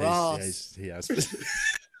in your ass. He has.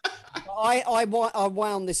 I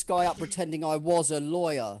wound this guy up pretending I was a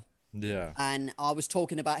lawyer, Yeah. and I was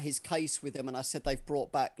talking about his case with him, and I said they've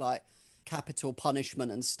brought back like capital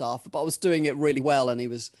punishment and stuff, but I was doing it really well, and he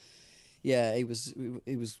was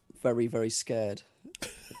very, very scared.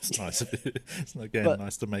 It's nice. It's again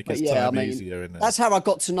nice to make But his yeah, time I mean, easier, isn't it? that's how I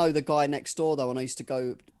got to know the guy next door, though, and I used to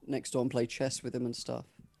go next door and play chess with him and stuff.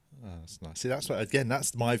 Oh, that's nice. See, that's what, again,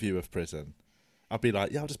 that's my view of prison. I'd be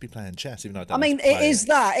like, yeah, I'll just be playing chess, even though I don't. I mean, have to play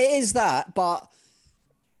it is that, but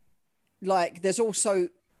like, there's also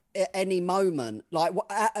at any moment, like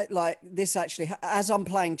this actually, as I'm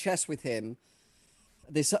playing chess with him,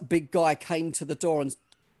 this big guy came to the door and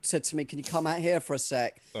said to me, "Can you come out here for a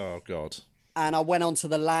sec?" Oh God. And I went onto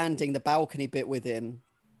the landing, the balcony bit with him,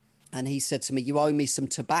 and he said to me, "You owe me some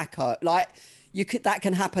tobacco." Like, that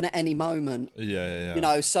can happen at any moment. Yeah. You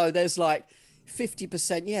know, so there's like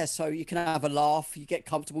 50%. Yeah, so you can have a laugh, you get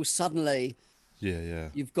comfortable. Suddenly, Yeah.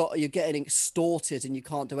 you're getting extorted, and you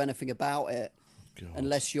can't do anything about it God.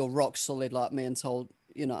 unless you're rock solid like me and told,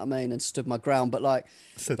 you know what I mean, and stood my ground. But like,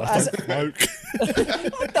 Said I don't smoke.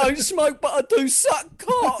 I don't smoke, but I do suck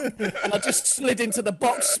cock. And I just slid into the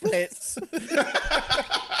box splits.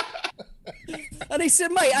 And he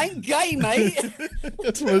said, "Mate, I ain't gay, mate."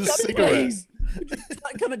 Just want a cigarette.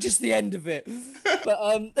 Like, kind of just the end of it. But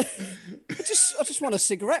I just want a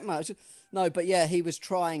cigarette, mate. No, but yeah, he was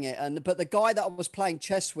trying it, but the guy that I was playing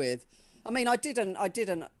chess with, I mean, I didn't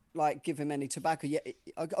like give him any tobacco. Yeah,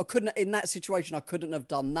 I couldn't in that situation. I couldn't have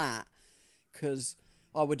done that because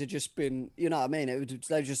I would have just been, you know what I mean?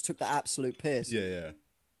 They just took the absolute piss. Yeah.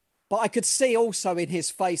 But I could see also in his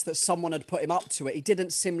face that someone had put him up to it. He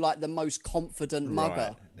didn't seem like the most confident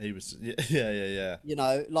mugger. Right. He was. Yeah. You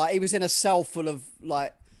know, like he was in a cell full of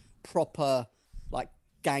like proper like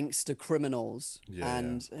gangster criminals,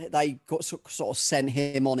 and they got sort of sent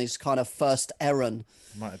him on his kind of first errand.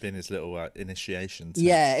 Might have been his little initiation test.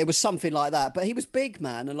 Yeah, it was something like that. But he was big,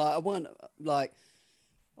 man, and like I was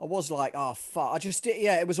like, oh fuck,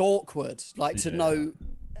 it was awkward, like to know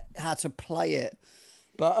how to play it.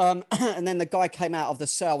 But and then the guy came out of the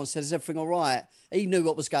cell and said, "Is everything all right?" He knew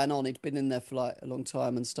what was going on. He'd been in there for like a long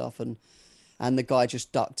time and stuff, and the guy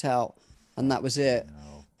just ducked out, and that was it.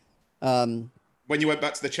 No. When you went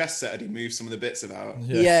back to the chess set, did he move some of the bits about?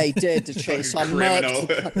 Yeah, he did. The cheat. So I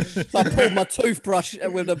pulled my toothbrush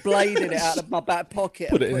with a blade in it out of my back pocket.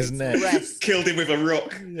 Put it in his neck. Killed him with a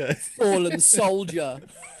rook. Yeah. Fallen soldier.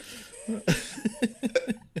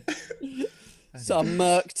 So I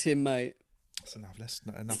murked him, mate. That's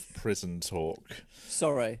enough prison talk.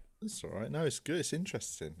 Sorry. It's all right. No, it's good. It's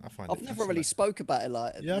interesting. I've never really spoke about it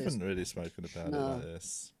like this. You haven't really spoken about it like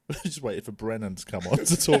this. Just waited for Brennan to come on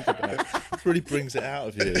to talk about it. It really brings it out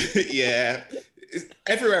of you. Yeah.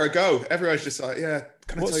 Everywhere I go, everyone's just like, yeah,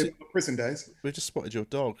 can I tell you about prison days? We just spotted your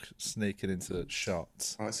dog sneaking into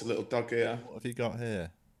shots. Oh, it's a little dog here. What have you got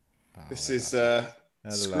here? This is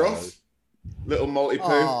Scruff, little Maltipoo.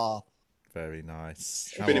 Oh, very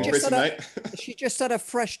nice. She's been in prison, mate. She just had a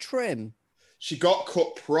fresh trim. She got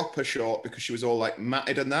cut proper short because she was all like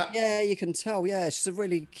matted and that. Yeah, you can tell. Yeah, she's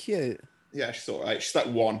really cute. Yeah, she's all right. She's like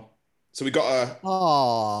one. So we got her.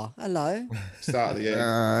 Oh, hello. Start of the year.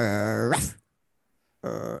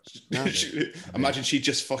 Imagine she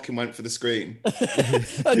just fucking went for the screen.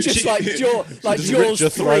 And just like Jaws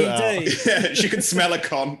 3D. Yeah, she can smell a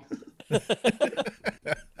con.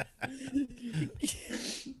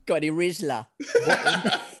 Got any Rizla?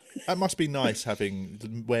 That must be nice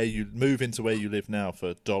having where you live now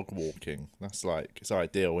for dog walking. That's like, it's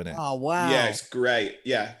ideal, isn't it? Oh wow. Yeah, it's great.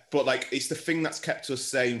 Yeah, but like it's the thing that's kept us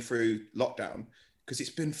sane through lockdown because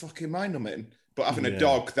it's been fucking mind numbing. But having a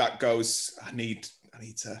dog that goes, I need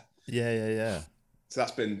to. Yeah. So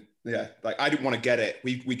that's been like I didn't want to get it.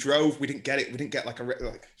 We drove, we didn't get it. We didn't get like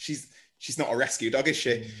she's not a rescue dog, is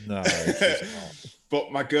she? No. She's not.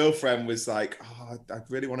 But my girlfriend was like, oh, I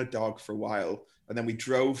really want a dog for a while. And then we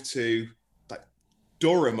drove to like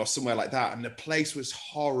Durham or somewhere like that. And the place was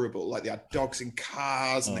horrible. Like they had dogs in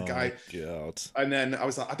cars and the guy. God. And then I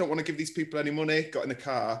was like, I don't want to give these people any money. Got in the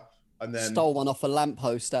car and then. Stole one off a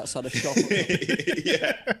lamppost outside a shop.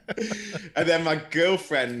 Yeah. And then my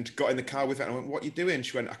girlfriend got in the car with it. And I went, what are you doing?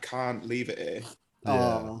 She went, I can't leave it here.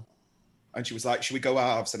 Yeah. And she was like, should we go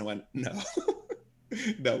halves? And I went, no.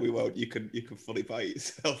 No, we won't. You can fully buy it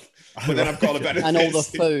yourself. But then I've got a better and all the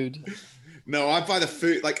food. No, I buy the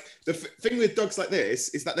food. Like the thing with dogs like this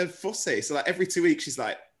is that they're fussy. So like every 2 weeks, she's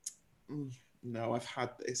like, "No, I've had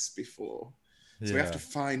this before." So we have to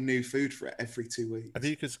find new food for it every 2 weeks.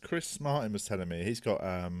 Because Chris Martin was telling me he's got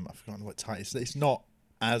I've forgotten what type. It's not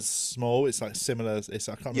as small. It's like similar. It's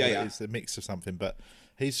I can't remember. It's a mix of something. But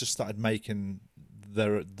he's just started making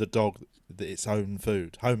the dog its own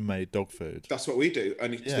food, homemade dog food. That's what we do,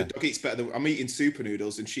 and the dog eats better than I'm eating super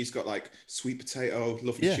noodles, and she's got like sweet potato,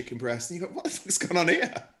 lovely chicken breast, and you go, what the fuck's going on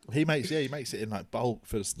here? He makes it in like bulk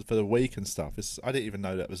for the week and stuff. I didn't even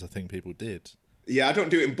know that was a thing people did. Yeah, I don't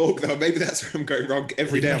do it in bulk though. Maybe that's where I'm going wrong.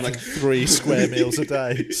 Every day I'm like 3 square meals a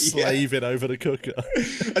day, slaving over the cooker.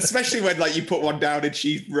 Especially when like you put one down and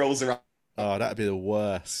she rolls around. Oh, that'd be the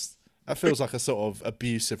worst. That feels like a sort of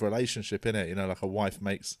abusive relationship, innit? You know, like a wife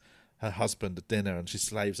makes her husband a dinner and she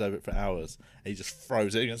slaves over it for hours. And he just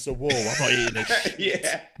throws it against the wall. I'm not eating it.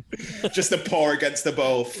 Yeah, just a paw against the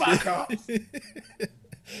bowl. Fuck off.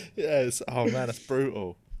 Yes. Oh man, that's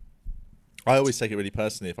brutal. I always take it really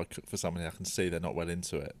personally if I cook for somebody I can see they're not well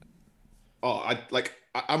into it. Oh,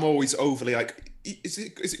 I'm always overly like, is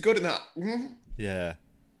it good in that? Mm-hmm. Yeah,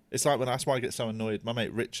 it's like that's why I get so annoyed. My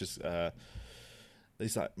mate Rich is,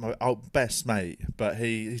 he's like my best mate, but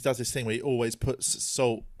he does this thing where he always puts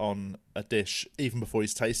salt on a dish even before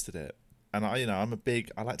he's tasted it. And I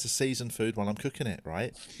like to season food while I'm cooking it,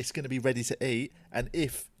 right? It's going to be ready to eat. And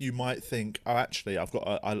if you might think, oh, actually,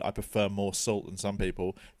 I prefer more salt than some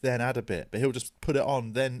people, then add a bit. But he'll just put it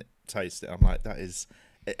on, then taste it. I'm like, that is,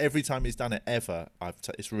 every time he's done it ever,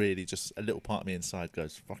 it's really just a little part of me inside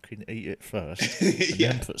goes, fucking eat it first, and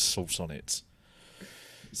then put salt on it.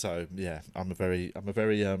 So yeah, I'm a very,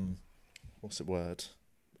 what's the word?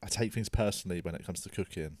 I take things personally when it comes to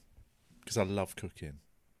cooking because I love cooking.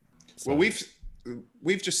 So. Well,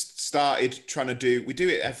 we've just started trying to do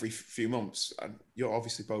it every few months, and you're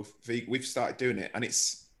obviously both vegan. We've started doing it, and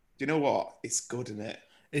it's, do you know what? It's good, isn't it?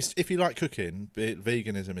 It's, if you like cooking,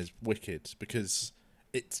 veganism is wicked because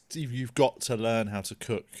you've got to learn how to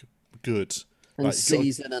cook good. And like,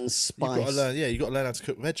 season and spice. You've got to learn, you've got to learn how to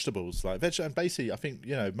cook vegetables. And basically, I think,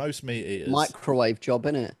 most meat eaters... Microwave job,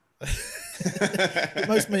 innit?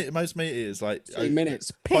 most meat eaters, like... 2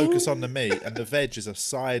 minutes. Focus on the meat, and the veg is a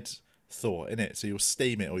side thought, innit? So you'll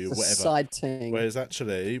steam it or you'll whatever. Side thing. Whereas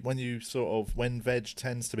actually, when veg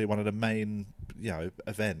tends to be one of the main,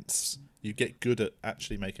 events, you get good at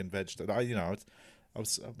actually making veg.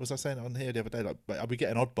 Was I saying it on here the other day? Like, I'll be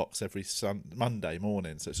getting odd box every Monday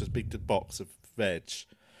morning, so it's just a big box of veg.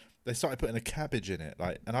 They started putting a cabbage in it,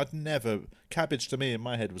 and cabbage to me in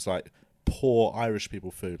my head was like poor Irish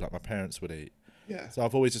people food, like my parents would eat. Yeah. So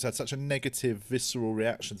I've always just had such a negative, visceral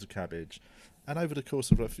reaction to cabbage. And over the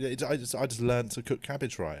course of I just learned to cook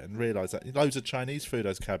cabbage right and realised that loads of Chinese food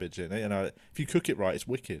has cabbage in it. If you cook it right, it's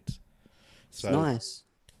wicked. So it's nice.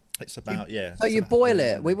 It's about So you boil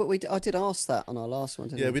it. I did ask that on our last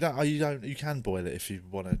one. We don't. You can boil it if you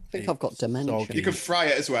want to. I think I've got dementia. Soggy. You can fry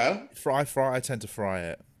it as well. Fry. I tend to fry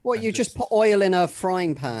it. What, you just put oil in a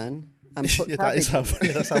frying pan and put that's how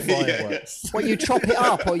frying works. What, you chop it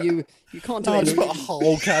up, or you can't do it? Just put a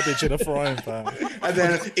whole cabbage in a frying pan and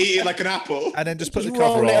then eat it like an apple, and then just put the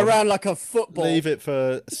roll cover it on, around like a football. Leave it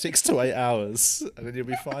for 6 to 8 hours, and then you'll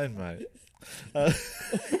be fine, mate.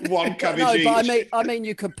 One cabbage each. But I mean,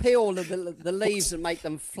 you could peel the leaves and make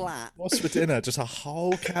them flat. What's for dinner? Just a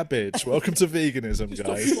whole cabbage. Welcome to veganism,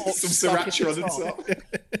 guys. Some sriracha on the top.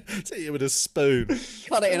 Take it with a spoon.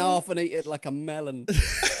 Cut it in half and eat it like a melon.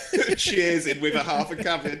 Cheers in with a half a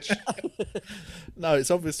cabbage. No, it's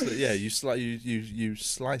obviously you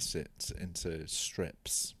slice it into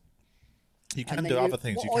strips. You can do other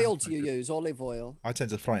things. What oil do you use? Olive oil. I tend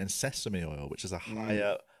to fry it in sesame oil, which is a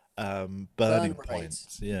higher burning point.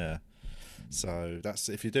 Yeah. So that's,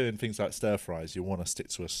 if you're doing things like stir fries, you want to stick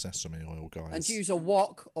to a sesame oil, guys. And use a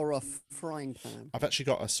wok or a frying pan. I've actually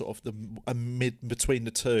got a sort of a mid between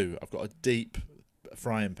the two. I've got a deep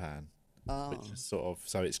frying pan, which is sort of,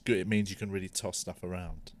 so it's good. It means you can really toss stuff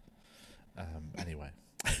around. Anyway.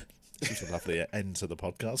 It's a lovely end to the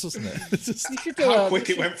podcast, isn't it? How quick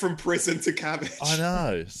it went from prison to cabbage. I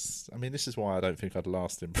know. I mean, this is why I don't think I'd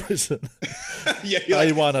last in prison.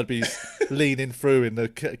 Day one, I'd be leaning through in the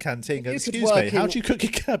canteen going, excuse me, how do you cook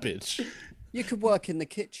your cabbage? You could work in the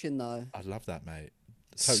kitchen, though. I'd love that, mate.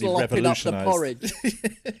 Totally revolutionised. Up the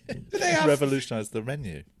porridge. Revolutionised the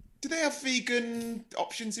menu. Do they have vegan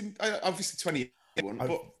options in, obviously 21,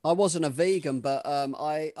 but... I wasn't a vegan, but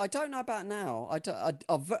I don't know about now.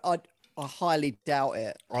 I highly doubt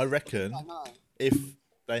it. I reckon if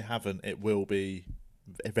they haven't, it will be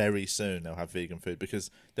very soon. They'll have vegan food,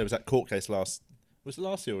 because there was that court case last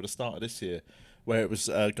year or the start of this year where it was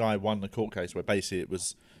a guy won the court case where basically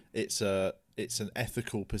it's an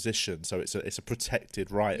ethical position, so it's a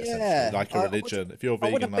protected right, essentially, like a religion. If you're vegan,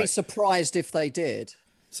 I wouldn't be surprised if they did.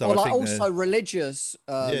 So or like also religious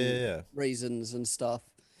yeah. reasons and stuff.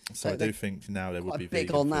 So I do think now there would be big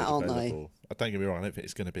vegan on that, food aren't they? available. Don't get me wrong, I don't think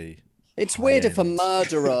it's going to be. It's weird if a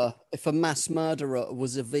mass murderer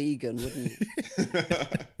was a vegan, wouldn't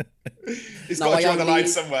it? He's got to draw the line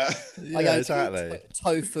somewhere. Yeah, exactly.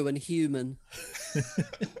 Tofu and human.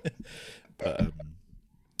 But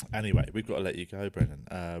anyway, we've got to let you go, Brennan.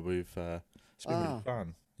 It's been really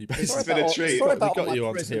fun. It's been a treat. We got you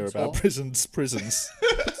on to hear about prisons. Prisons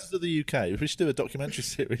of the UK. We should do a documentary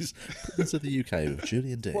series, Prisons of the UK, with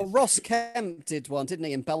Julian Dean. Well, Ross Kemp did one, didn't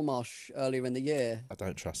he, in Belmarsh earlier in the year? I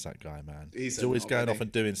don't trust that guy, man. He's always going off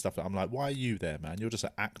and doing stuff that I'm like, why are you there, man? You're just an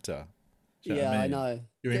actor. You know what I mean? know.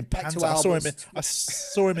 You're in Panto. I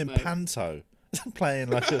saw him in Panto, playing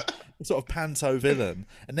like a sort of Panto villain.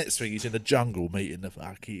 And next thing he's in the jungle meeting the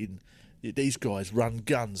fucking. These guys run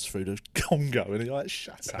guns through the Congo, and you're like,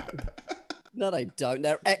 shut up. No, they don't.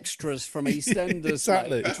 They're extras from EastEnders,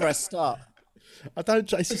 exactly. Like, dressed up. I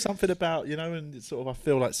don't. It's just something about, and it's sort of I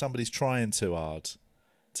feel like somebody's trying too hard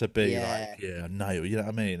to be nail. You know what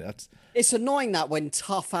I mean? It's annoying that when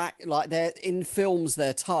tough act like they're in films,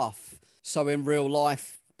 they're tough. So in real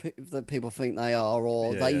life, that people think they are,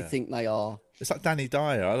 or they think they are. It's like Danny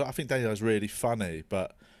Dyer. I think Danny Dyer's really funny,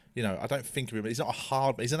 but. I don't think of him. He's not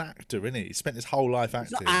he's an actor, isn't he? He spent his whole life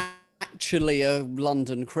acting. He's not actually a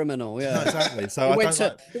London criminal, yeah. No, exactly. So he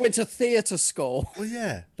went to theatre school. Well,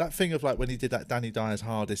 yeah. That thing of like when he did that Danny Dyer's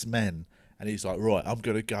Hardest Men, and he's like, right, I'm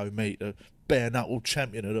going to go meet the bare-knuckle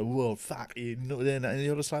champion of the world. Fuck you. And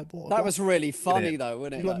you're just like, what? That was really funny, though,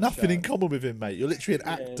 wasn't it? You've got nothing in common with him, mate. You're literally an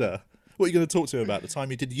actor. What are you going to talk to him about? The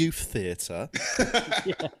time you did youth theatre?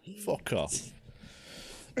 Fuck off.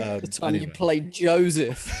 The time you played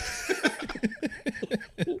Joseph.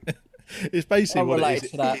 It's basically what it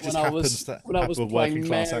is. To that. It just happens to have a working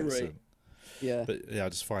class accent. Yeah. But yeah, I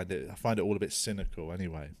find it all a bit cynical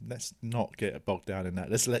anyway. Let's not get bogged down in that.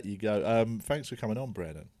 Let's let you go. Thanks for coming on,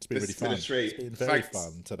 Brennan. It's been really fun. It's been very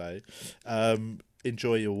fun today.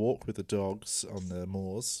 Enjoy your walk with the dogs on the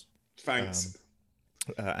moors. Thanks.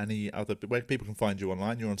 Any other where people can find you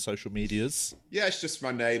online? You're on social medias. Yeah, it's just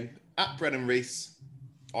my name @Brennan Rees.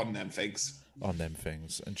 On them things.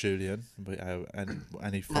 And Julian, and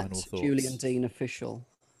any final thoughts? Julian Dean Official.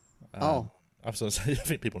 I was going to say, I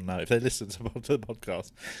think people know. If they listen to the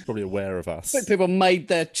podcast, probably aware of us. I think people made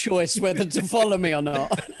their choice whether to follow me or not.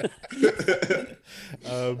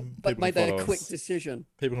 But made their quick decision.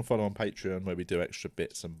 People can follow on Patreon, where we do extra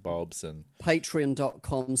bits and bobs. And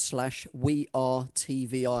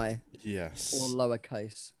patreon.com/wearetvi. Yes. Or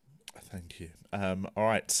lowercase. Thank you. All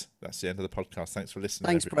right. That's the end of the podcast. Thanks for listening,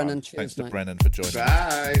 Thanks, everyone. Brennan. Cheers, Thanks to mate. Brennan for joining us.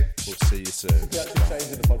 Bye. We'll see you soon. You're actually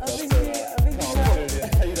changing the podcast.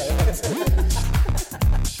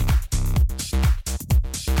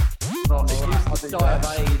 Die of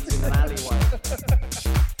AIDS in an alleyway.